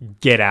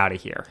 get out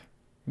of here.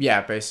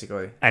 Yeah,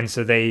 basically. And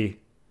so they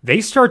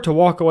start to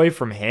walk away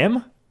from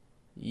him.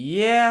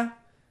 Yeah.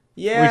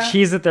 Which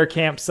he's at their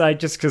campsite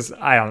just because,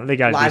 I don't know, they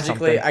gotta do something.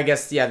 Logically, I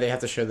guess, they have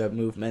to show the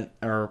movement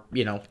or,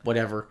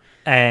 whatever.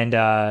 And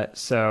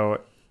so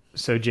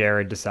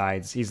Jared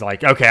decides, he's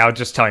like, okay, I'll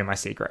just tell you my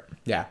secret.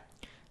 Yeah.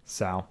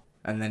 So.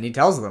 And then he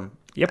tells them.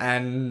 Yep.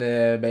 And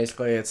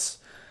basically it's,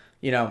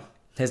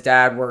 his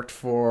dad worked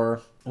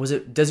for...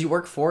 Does he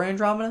work for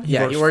Andromeda? He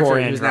works for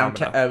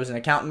Andromeda. He was an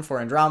accountant for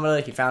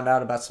Andromeda. He found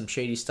out about some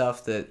shady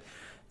stuff that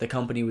the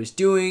company was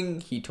doing.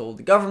 He told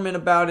the government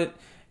about it.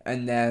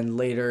 And then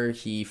later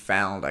he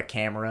found a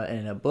camera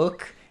and a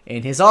book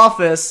in his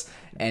office.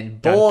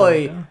 And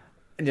boy, dun,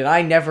 dun. did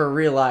I never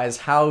realize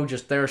how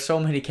just there are so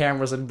many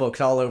cameras and books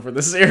all over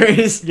the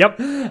series. Yep.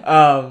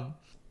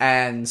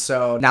 And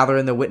so now they're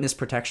in the witness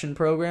protection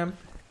program.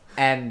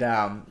 And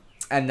now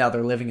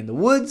they're living in the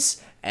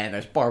woods. And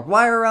there's barbed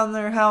wire around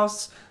their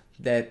house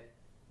that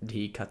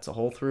he cuts a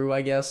hole through,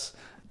 I guess.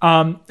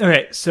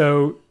 Okay,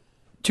 so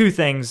two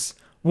things.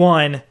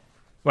 One,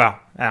 well,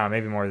 I don't know,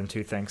 maybe more than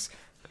two things.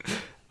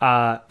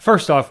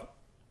 First off,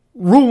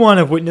 rule one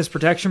of witness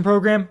protection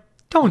program,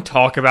 don't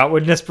talk about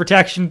witness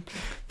protection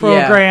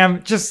program.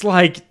 Yeah. Just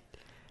like,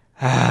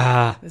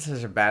 this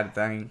is a bad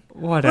thing.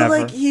 Whatever.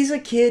 But, like, he's a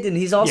kid, and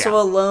he's also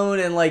alone,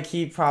 and, like,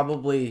 he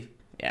probably...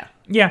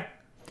 Yeah,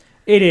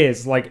 it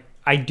is. Like,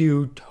 I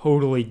do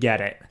totally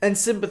get it. And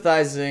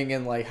sympathizing,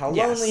 and, like, how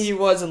lonely he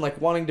was, and,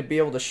 like, wanting to be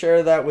able to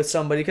share that with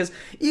somebody. Because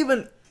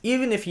even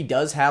if he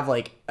does have,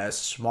 like, a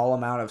small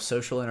amount of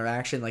social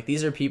interaction, like,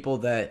 these are people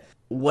that...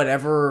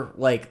 whatever,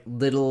 like,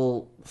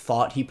 little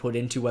thought he put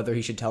into whether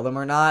he should tell them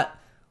or not,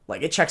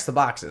 like, it checks the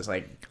boxes.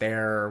 Like,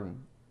 they're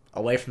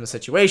away from the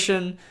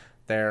situation,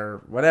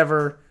 they're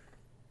whatever,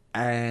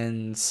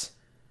 and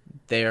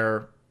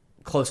they're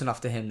close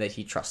enough to him that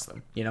he trusts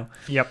them,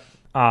 Yep.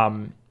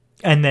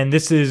 And then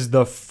this is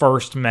the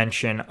first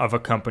mention of a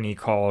company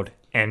called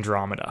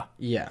Andromeda.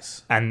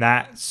 Yes. And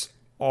that's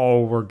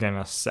all we're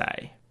gonna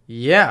say.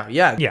 Yeah.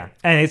 Yeah,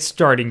 and it's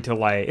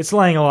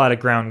laying a lot of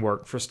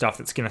groundwork for stuff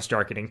that's going to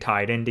start getting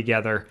tied in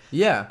together.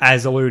 Yeah.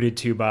 As alluded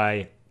to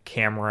by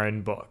camera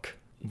and book,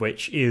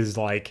 which is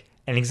like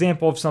an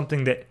example of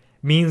something that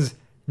means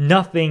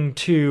nothing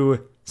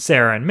to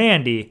Sarah and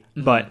Mandy,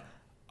 but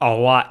a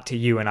lot to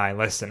you and I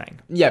listening.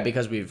 Yeah,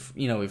 because we've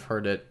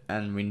heard it,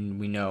 and we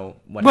know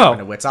what happened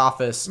to Whit's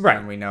office, right.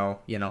 And we know,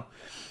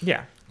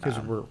 Yeah, because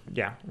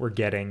we're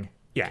getting...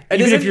 Yeah,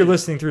 and even if you're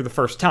listening through the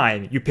first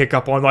time, you pick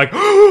up on like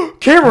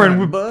camera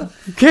and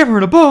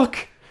a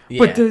book, yeah.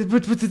 but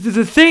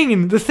the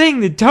thing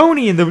that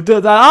Tony and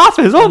the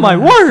office. Oh my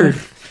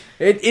word!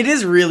 It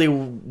is really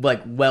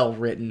like well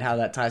written how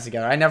that ties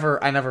together. I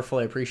never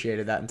fully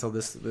appreciated that until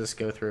this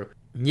go through.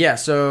 Yeah.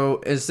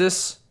 So is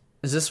this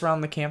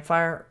around the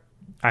campfire?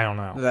 I don't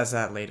know. That's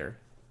that later.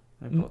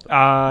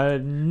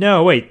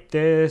 No, wait.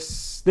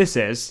 This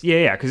is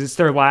yeah, because it's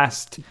their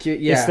last.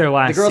 Yeah. It's their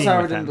last. The girls, scene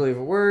however, with didn't him. believe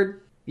a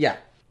word. Yeah.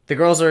 The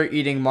girls are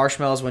eating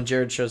marshmallows when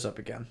Jared shows up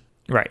again.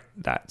 Right.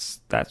 That's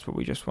what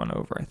we just went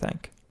over, I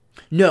think.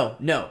 No.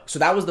 So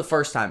that was the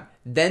first time.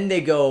 Then they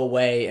go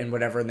away and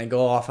whatever, and they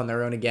go off on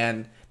their own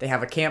again. They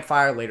have a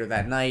campfire later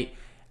that night,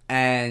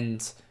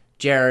 and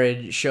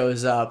Jared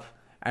shows up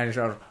and he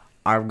goes,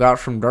 "I've got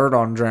some dirt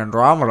on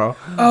Andromeda."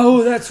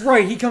 Oh, that's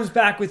right. He comes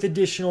back with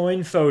additional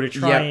info to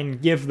try Yep.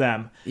 and give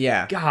them.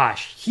 Yeah.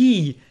 Gosh,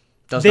 he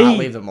Does not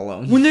leave them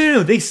alone. Well,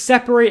 no. They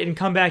separate and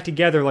come back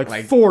together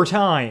like 4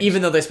 times.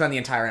 Even though they spend the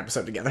entire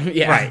episode together.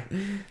 Yeah. Right.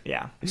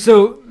 Yeah.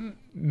 So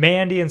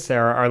Mandy and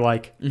Sarah are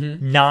like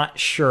not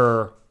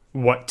sure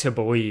what to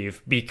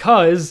believe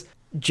because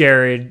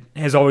Jared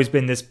has always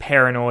been this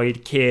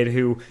paranoid kid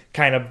who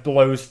kind of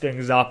blows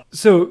things up.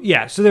 So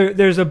yeah, so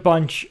there's a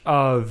bunch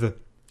of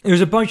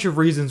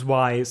reasons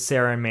why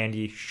Sarah and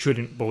Mandy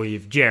shouldn't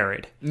believe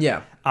Jared.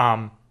 Yeah.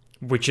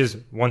 Which is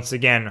once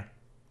again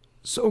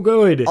so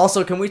good.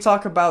 Also, can we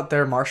talk about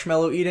their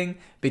marshmallow eating?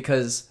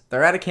 Because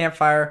they're at a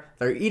campfire,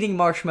 they're eating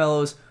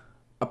marshmallows.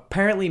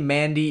 Apparently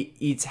Mandy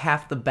eats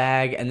half the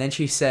bag, and then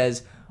she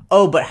says,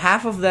 "Oh, but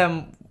half of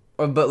them,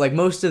 but like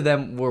most of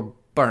them were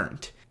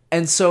burnt."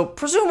 And so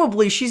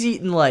presumably she's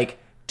eaten like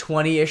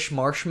 20-ish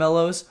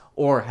marshmallows,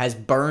 or has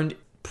burned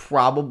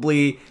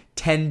probably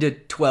 10 to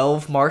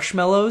 12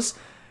 marshmallows,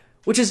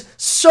 which is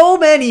so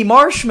many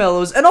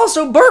marshmallows. And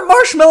also, burnt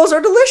marshmallows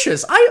are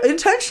delicious. I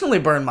intentionally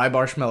burn my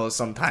marshmallows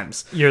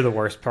sometimes. You're the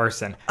worst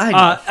person. I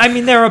know. I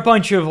mean, there are a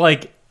bunch of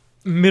like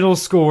middle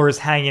schoolers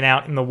hanging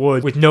out in the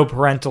woods with no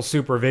parental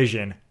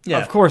supervision. Yeah.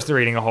 Of course they're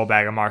eating a whole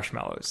bag of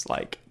marshmallows.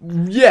 Like,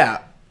 Yeah.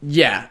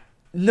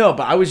 No,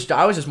 but I was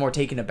just more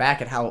taken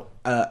aback at how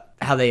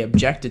they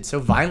objected so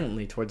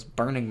violently towards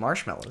burning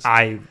marshmallows.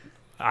 I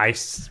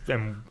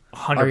am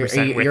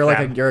 100% with You're like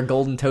them. you're a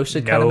golden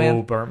toasted kind of No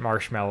man. burnt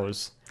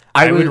marshmallows.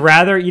 I I would would-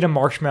 rather eat a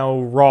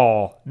marshmallow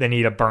raw than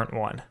eat a burnt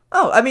one.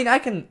 Oh, I mean, I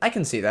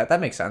can see that. That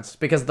makes sense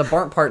because the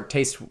burnt part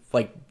tastes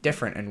like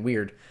different and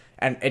weird,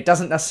 and it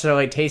doesn't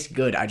necessarily taste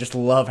good. I just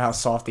love how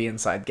soft the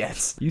inside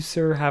gets. You,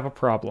 sir, have a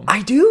problem.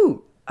 I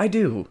do.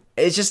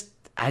 It's just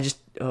I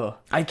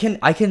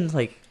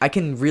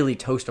can really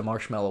toast a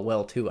marshmallow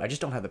well too. I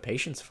just don't have the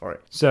patience for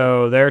it.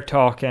 So they're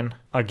talking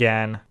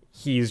again.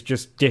 He's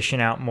just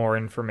dishing out more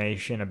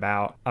information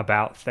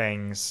about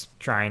things,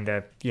 trying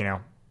to,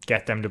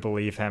 get them to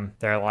believe him.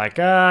 They're like,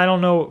 I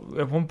don't know.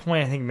 At one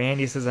point, I think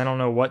Mandy says, I don't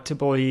know what to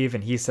believe.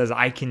 And he says,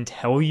 I can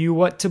tell you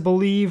what to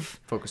believe.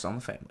 Focus on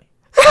the family.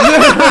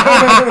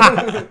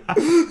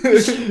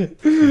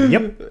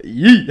 Yep.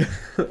 Yeah.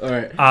 All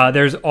right.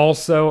 There's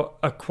also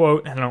a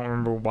quote. I don't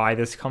remember why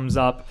this comes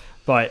up,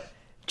 but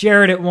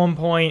Jared at one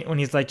point when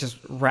he's like just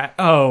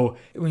when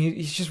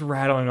he's just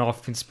rattling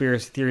off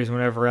conspiracy theories and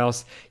whatever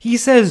else, he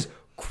says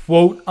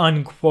quote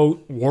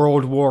unquote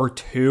World War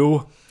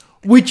II.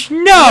 Which,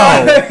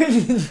 no,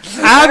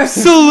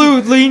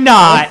 absolutely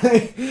not.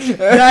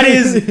 That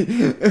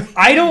is,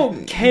 I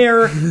don't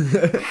care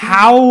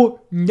how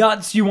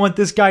nuts you want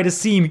this guy to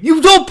seem.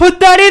 You don't put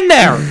that in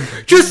there.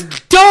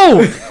 Just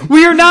don't.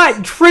 We are not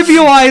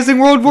trivializing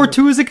World War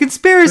II as a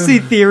conspiracy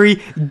theory.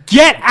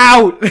 Get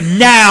out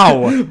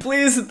now.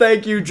 Please and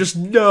thank you. Just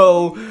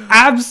no.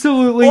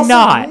 Absolutely Also,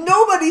 not.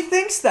 Nobody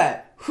thinks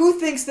that. Who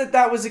thinks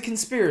that was a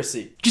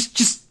conspiracy?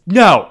 Just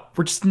no.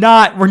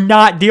 We're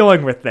not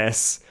dealing with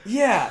this.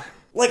 Yeah.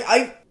 Like,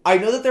 I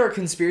know that there are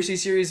conspiracy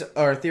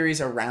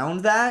theories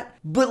around that,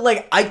 but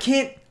like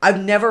I've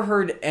never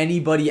heard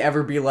anybody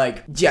ever be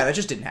like, yeah, that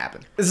just didn't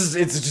happen. It's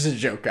just a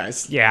joke,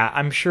 guys. Yeah,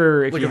 I'm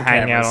sure if Look you at the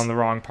hang out cameras. on the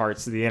wrong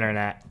parts of the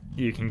internet,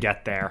 you can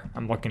get there.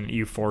 I'm looking at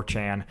you,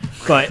 4chan.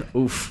 But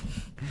Oof.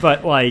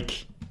 but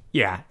like,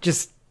 yeah,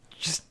 just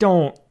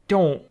don't.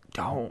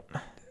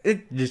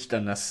 It's just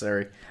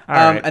unnecessary. All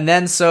right. And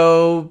then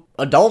so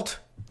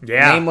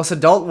Yeah. nameless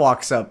adult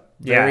walks up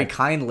very Yeah.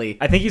 kindly.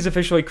 I think he's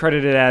officially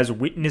credited as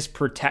witness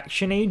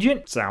protection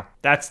agent. So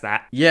that's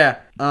that. Yeah.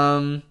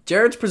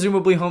 Jared's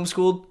presumably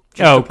homeschooled.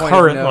 Just Oh, a point of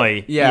currently.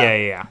 note. Yeah.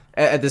 Yeah.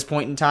 At this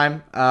point in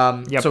time.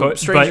 Yeah, so but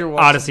Stranger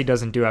walks Odyssey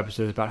doesn't do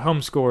episodes about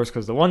homeschoolers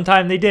because the one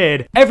time they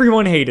did,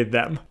 everyone hated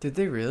them. Did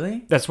they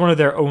really? That's one of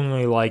their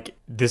only, like,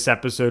 this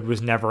episode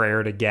was never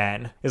aired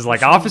again. Is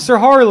like Officer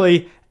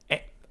Harley.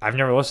 I've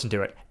never listened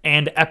to it.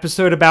 And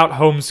episode about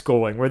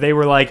homeschooling where they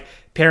were like,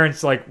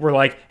 parents were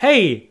like,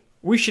 hey,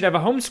 we should have a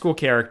homeschool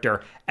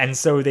character. And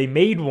so they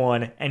made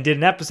one and did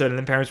an episode. And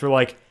then parents were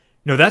like,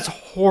 no, that's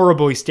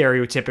horribly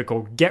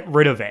stereotypical. Get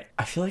rid of it.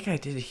 I feel like I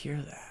did hear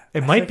that.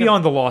 It might be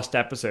on the lost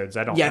episodes.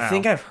 I don't know. Yeah, I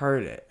think I've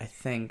heard it. I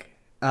think.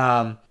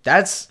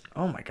 That's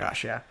oh my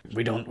gosh, yeah.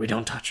 We don't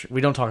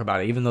talk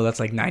about it, even though that's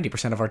like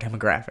 90% of our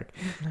demographic,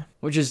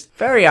 which is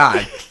very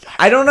odd.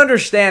 I don't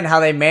understand how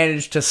they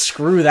managed to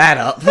screw that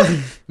up.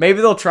 Maybe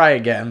they'll try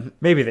again.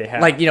 Maybe they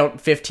have. Like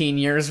 15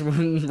 years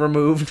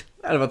removed.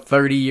 out of a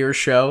 30-year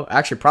show.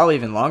 Actually, probably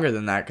even longer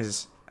than that,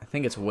 because I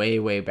think it's way,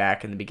 way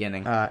back in the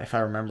beginning, if I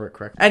remember it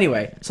correctly.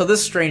 Anyway, so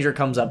this stranger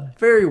comes up,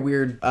 very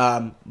weird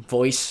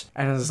voice,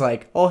 and is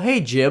like, "Oh, hey,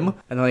 Jim."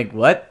 And they're like,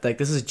 "What?" Like,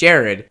 "This is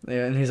Jared."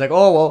 And he's like,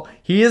 "Oh, well,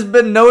 he has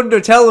been known to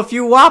tell a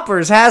few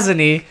whoppers, hasn't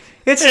he?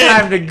 It's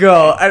time to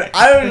go." And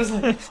I was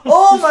just like,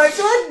 oh my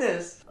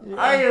goodness.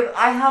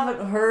 I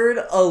haven't heard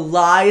a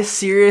lie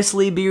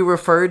seriously be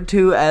referred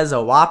to as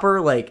a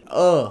whopper. Like,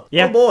 oh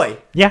boy.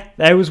 Yeah,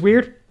 that was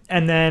weird.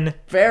 And then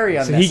Very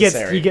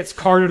unnecessary. So he gets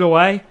carted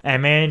away,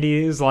 and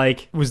Mandy is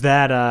like, was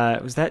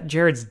that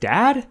Jared's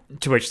dad?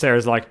 To which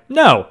Sarah's like,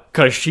 no,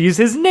 because she's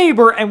his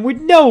neighbor and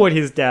would know what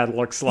his dad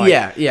looks like.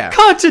 Yeah.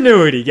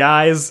 Continuity,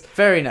 guys.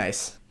 Very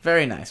nice.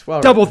 Very nice.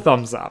 Well, Double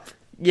thumbs up.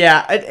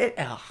 Yeah,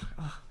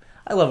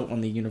 I love it when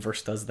the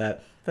universe does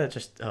that. That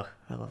just, I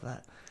love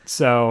that.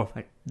 So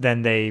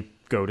then they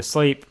go to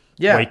sleep.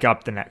 Yeah. Wake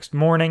up the next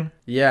morning.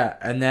 Yeah,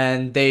 and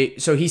then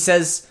so he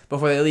says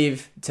before they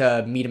leave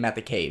to meet him at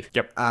the cave.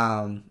 Yep.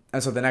 And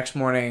so the next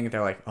morning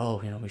they're like,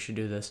 oh, we should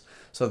do this.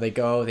 So they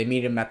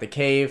meet him at the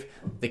cave.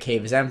 The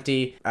cave is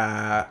empty.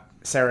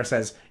 Sarah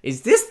says,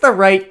 "Is this the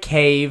right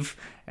cave?"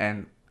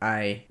 And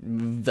I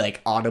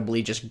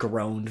audibly just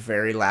groaned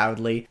very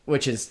loudly,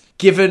 which is,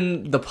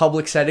 given the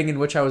public setting in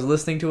which I was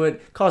listening to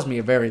it, caused me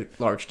a very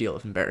large deal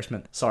of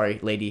embarrassment. Sorry,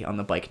 lady on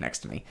the bike next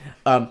to me.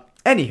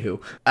 Anywho,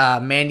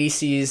 Mandy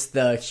sees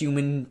the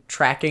human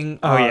tracking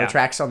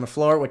tracks on the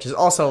floor, which is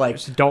also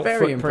adult very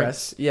footprints.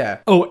 impressed. Yeah.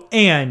 Oh,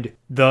 and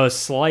the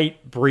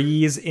slight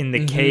breeze in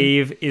the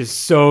cave is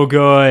so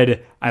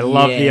good. I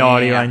love the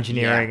audio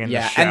engineering in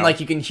the show. And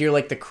you can hear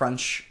the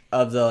crunch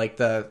of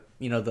the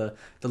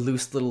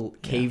loose little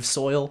cave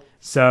soil.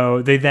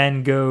 So they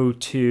then go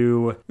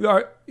to,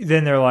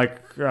 then they're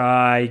like,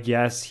 I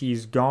guess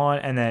he's gone.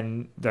 And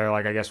then they're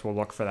like, I guess we'll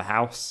look for the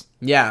house.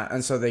 Yeah,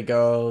 and so they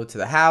go to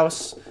the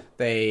house.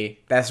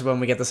 That's when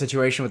we get the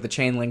situation with the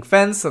chain link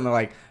fence. And they're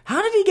like,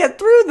 how did he get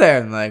through there?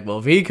 And they're like, well,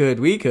 if he could,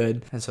 we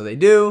could. And so they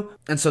do.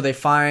 And so they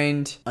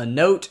find a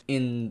note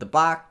in the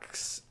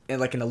box, in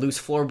a loose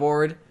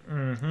floorboard,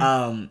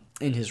 in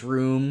his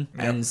room.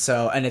 Yep.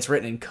 And it's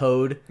written in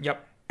code.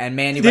 Yep. And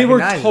Mandy they were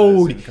recognizes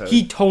told it as in code.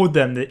 he told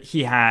them that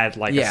he had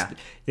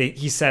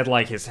he said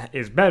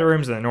his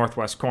bedroom's in the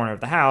northwest corner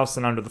of the house,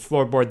 and under the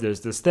floorboard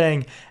there's this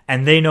thing,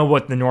 and they know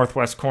what the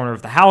northwest corner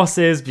of the house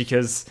is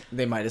because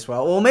they might as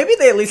well. Well, maybe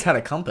they at least had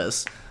a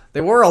compass.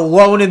 They were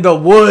alone in the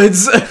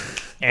woods.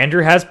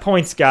 Andrew has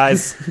points,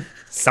 guys.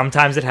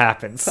 Sometimes it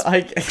happens.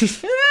 Maybe.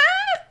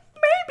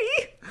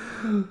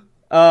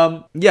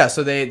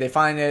 So they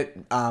find it.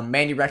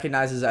 Mandy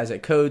recognizes as a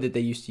code that they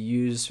used to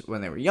use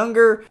when they were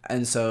younger,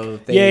 and so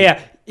they...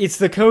 It's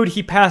the code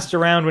he passed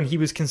around when he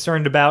was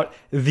concerned about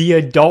the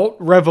adult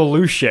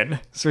revolution.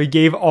 So he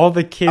gave all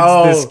the kids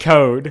this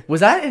code. Was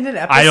that in an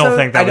episode? I don't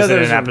think that was in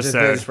an episode.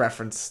 There's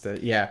reference to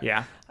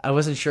Yeah. I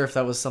wasn't sure if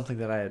that was something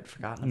that I had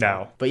forgotten about.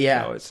 No. But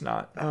yeah. No, it's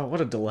not. Oh,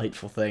 what a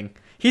delightful thing.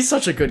 He's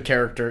such a good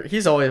character.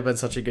 He's always been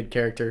such a good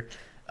character.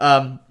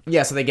 So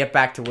they get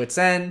back to Whit's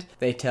End.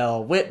 They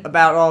tell Whit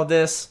about all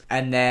this,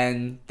 and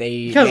then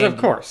of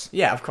course.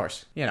 Yeah, of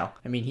course.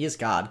 He is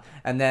God.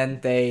 And then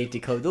they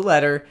decode the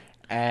letter,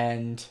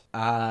 and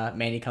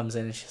Mandy comes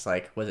in and she's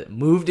like, was it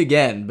moved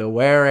again?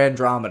 Beware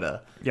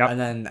Andromeda. Yep. And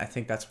then I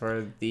think that's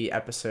where the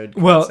episode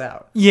comes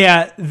out.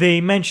 Yeah, they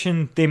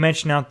mention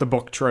out the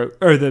book trope,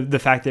 or the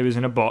fact that it was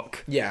in a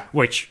book. Yeah.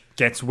 Which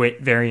gets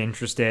Whit very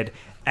interested.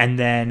 And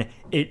then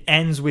it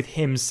ends with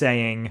him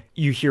saying,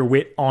 you hear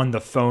Whit on the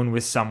phone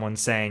with someone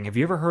saying, have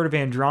you ever heard of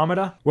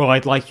Andromeda? Well,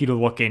 I'd like you to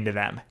look into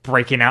them.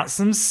 Breaking out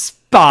some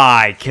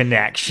spy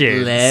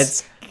connections.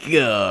 Let's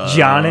go.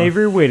 John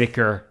Avery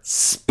Whitaker,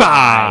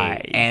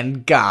 spy.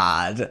 And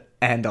God.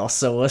 And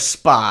also a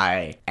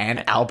spy.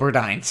 And Albert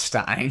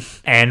Einstein.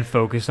 And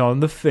focus on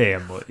the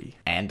family.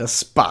 And a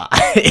spy.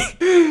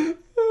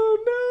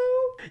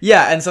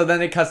 Yeah, and so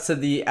then it cuts to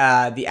the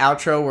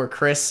outro where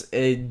Chris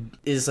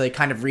is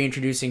kind of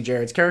reintroducing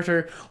Jared's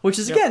character, which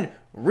is again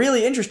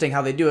really interesting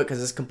how they do it because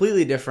it's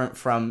completely different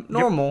from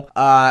normal.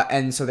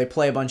 And so they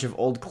play a bunch of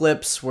old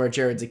clips where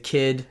Jared's a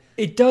kid.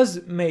 It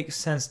does make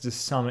sense to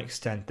some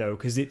extent though,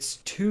 because it's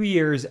 2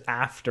 years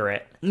after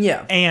it.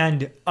 Yeah.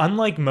 And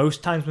unlike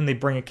most times when they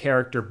bring a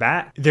character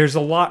back, there's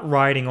a lot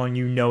riding on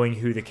you knowing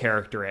who the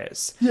character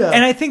is. Yeah.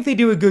 And I think they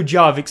do a good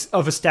job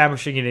of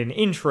establishing it in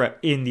intro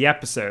in the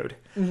episode.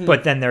 Mm-hmm.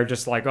 But then they're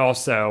just like,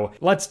 also,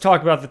 let's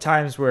talk about the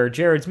times where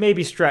Jared's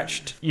maybe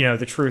stretched,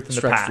 the truth in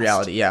the past. Stretched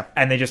reality, yeah.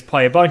 And they just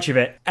play a bunch of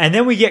it. And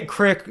then we get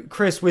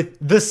Chris with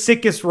the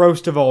sickest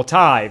roast of all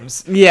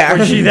times. Yeah.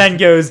 Where she then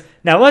goes,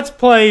 now let's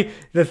play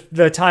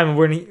the time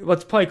when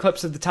let's play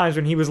clips of the times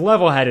when he was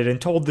level-headed and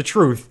told the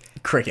truth.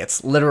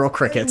 Crickets. Literal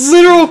crickets.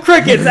 Literal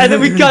crickets. And then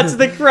we cut to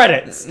the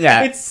credits.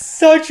 Yeah. It's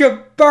such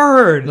a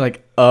burn.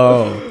 Like,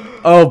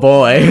 oh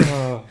boy.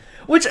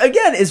 Which,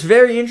 again, is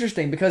very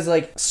interesting because,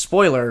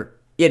 spoiler,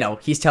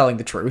 he's telling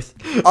the truth.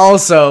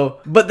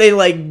 Also, but they,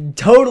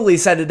 totally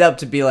set it up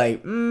to be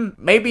like,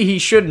 maybe he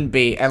shouldn't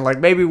be, and,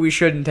 maybe we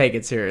shouldn't take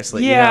it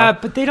seriously. Yeah,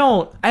 but I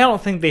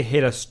don't think they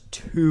hit us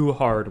too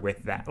hard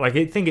with that. I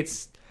think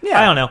it's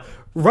I don't know.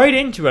 Write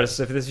into us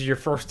if this is your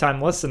first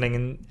time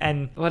listening,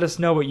 and let us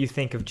know what you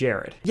think of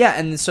Jared. Yeah,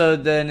 and so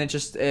then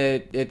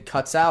it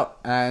cuts out,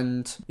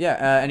 and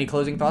any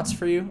closing thoughts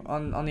for you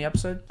on the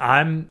episode?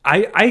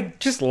 I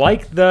just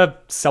like the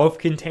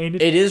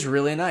self-contained. It is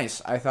really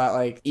nice. I thought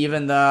like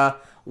even the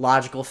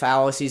logical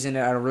fallacies in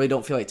it, I really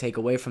don't feel like take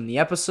away from the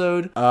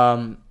episode.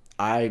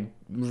 I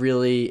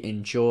really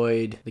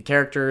enjoyed the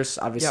characters.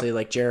 Obviously,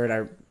 like Jared,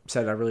 I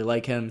said I really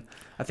like him.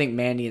 I think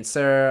Mandy and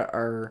Sarah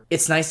are.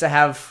 It's nice to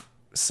have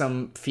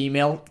some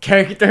female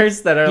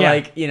characters that are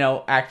like, you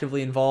know,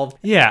 actively involved.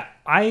 Yeah,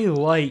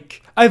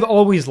 I've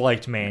always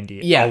liked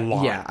Mandy a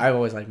lot. Yeah, I've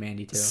always liked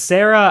Mandy too.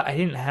 Sarah, I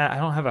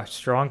don't have a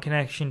strong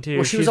connection to.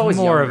 Well, she was always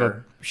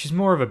younger. She's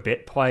more of a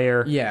bit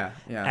player. Yeah.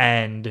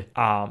 And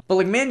but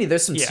like Mandy,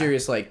 there's some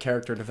serious like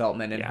character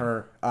development in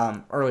her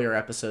earlier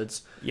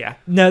episodes. Yeah.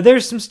 No,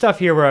 there's some stuff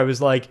here where I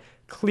was like,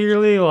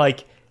 clearly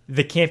like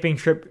the camping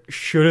trip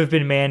should have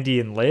been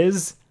Mandy and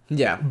Liz.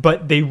 Yeah.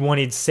 But they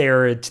wanted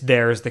Sarah to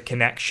there as the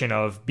connection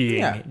of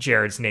being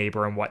Jared's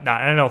neighbor and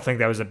whatnot. And I don't think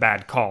that was a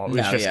bad call. It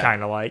was just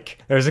kind of like,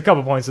 there's a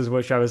couple points in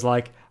which I was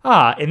like,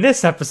 in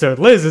this episode,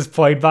 Liz is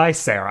played by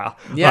Sarah.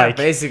 Yeah, like,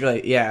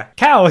 basically, yeah.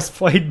 Cal is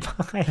played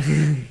by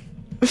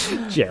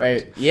Jared.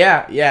 Right.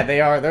 Yeah,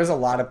 they are. There's a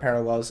lot of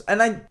parallels.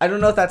 And I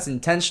don't know if that's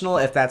intentional,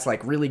 if that's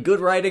like really good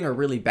writing or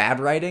really bad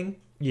writing.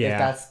 Yeah. If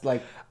that's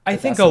like... I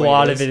think a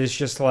lot of it is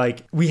just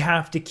like, we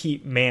have to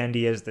keep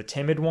Mandy as the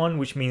timid one,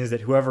 which means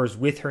that whoever's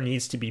with her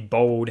needs to be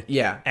bold.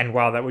 Yeah. And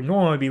while that would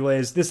normally be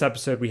Liz, this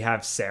episode we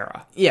have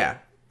Sarah. Yeah.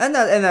 And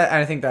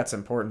I think that's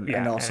important. Yeah,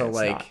 and also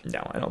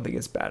no, I don't think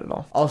it's bad at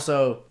all.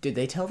 Also, did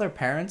they tell their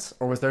parents,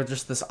 or was there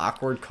just this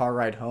awkward car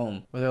ride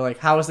home where they're like,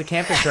 how was the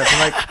camping trip?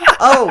 I'm like,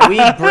 oh, we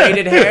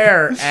braided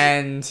hair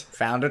and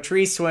found a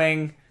tree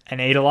swing. And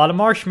ate a lot of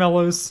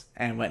marshmallows.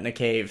 And went in a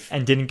cave.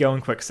 And didn't go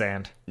in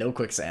quicksand. No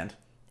quicksand.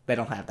 They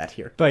don't have that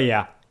here. But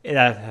yeah,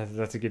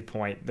 that's a good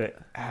point. But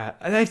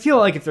I feel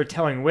like if they're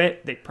telling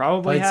wit, they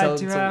probably had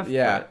to have.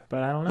 Yeah.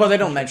 But I don't know. Well, they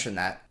don't mention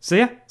that. So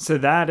yeah, so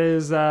that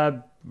is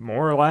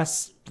more or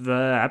less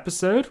the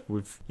episode.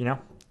 We've,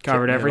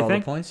 covered everything. All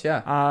the points,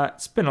 yeah.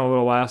 It's been a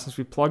little while since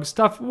we plugged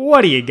stuff.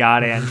 What do you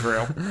got,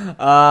 Andrew?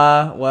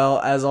 Well,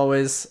 as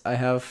always, I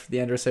have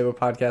the Andrew Sabo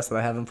podcast that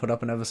I haven't put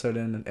up an episode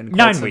in quite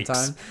 9 some weeks.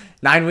 time.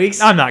 9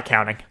 weeks? I'm not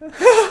counting.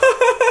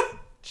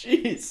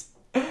 Jeez.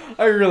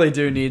 I really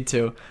do need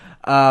to.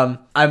 I'm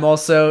going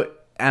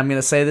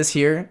to say this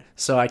here,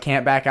 so I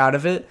can't back out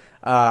of it.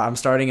 I'm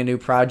starting a new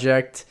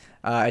project.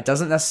 It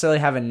doesn't necessarily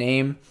have a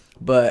name,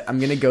 but I'm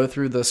going to go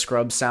through the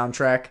Scrubs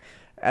soundtrack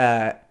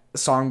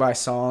song by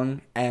song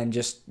and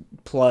just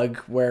plug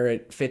where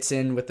it fits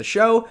in with the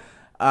show.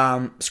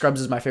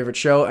 Scrubs is my favorite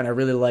show, and I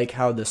really like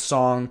how the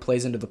song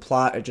plays into the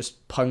plot. It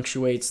just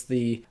punctuates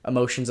the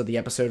emotions of the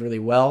episode really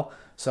well.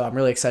 So I'm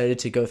really excited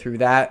to go through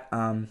that.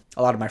 A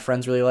lot of my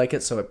friends really like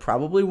it, so it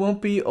probably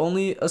won't be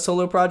only a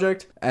solo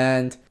project.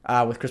 And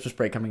with Christmas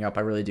break coming up,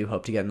 I really do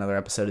hope to get another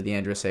episode of the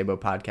Andrew Sabo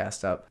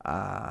podcast up.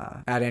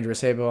 At Andrew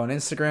Sabo on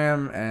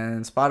Instagram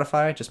and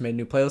Spotify. Just made a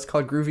new playlist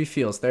called Groovy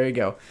Feels. There you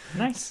go.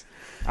 Nice.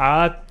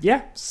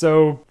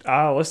 So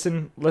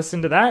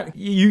listen to that.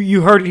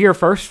 You heard it here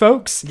first,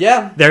 folks.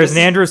 Yeah. There's an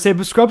Andrew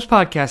Sabo Scrubs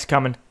podcast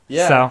coming.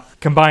 Yeah. So,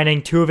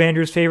 combining two of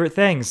Andrew's favorite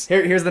things.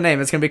 Here's the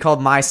name. It's going to be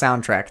called My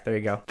Soundtrack. There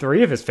you go.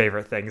 3 of his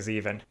favorite things,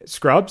 even.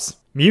 Scrubs,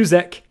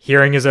 music,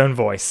 hearing his own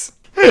voice.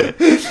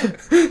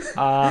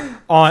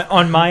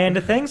 On my end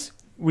of things,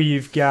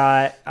 we've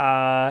got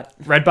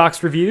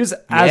Redbox reviews,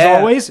 as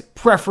always,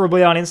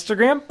 preferably on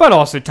Instagram, but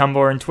also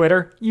Tumblr and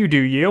Twitter. You do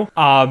you.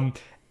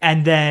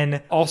 And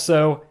then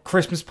also,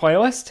 Christmas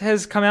playlist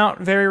has come out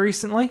very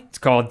recently. It's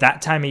called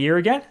That Time of Year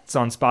Again. It's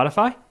on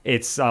Spotify.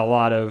 It's a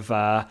lot of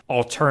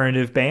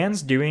alternative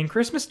bands doing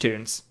Christmas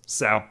tunes.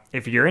 So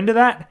if you're into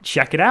that,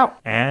 check it out.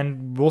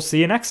 And we'll see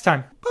you next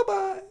time.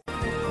 Bye-bye.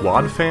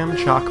 Wadfam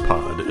Chalk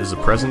Pod is a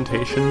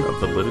presentation of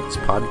the Lidditz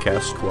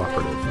Podcast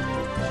Cooperative.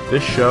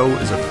 This show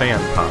is a fan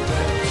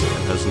podcast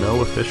and has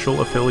no official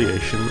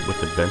affiliation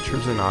with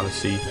Adventures in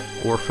Odyssey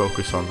or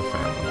Focus on the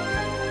Family.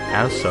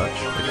 As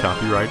such, the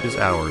copyright is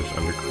ours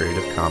under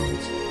Creative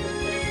Commons.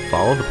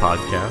 Follow the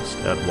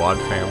podcast at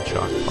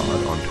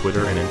wadfamchalkpod on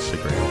Twitter and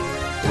Instagram,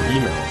 or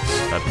email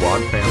us at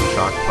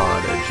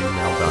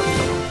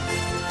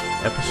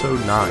wadfamchalkpod@gmail.com.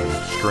 Episode 9,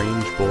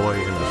 Strange Boy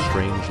in a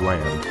Strange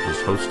Land, was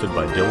hosted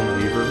by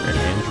Dylan Weaver and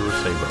Andrew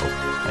Sabo,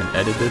 and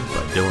edited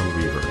by Dylan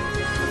Weaver.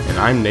 And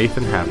I'm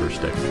Nathan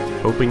Haverstick,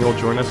 hoping you'll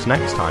join us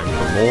next time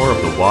for more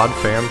of the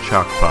Wadfam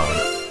Chalk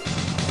Pod.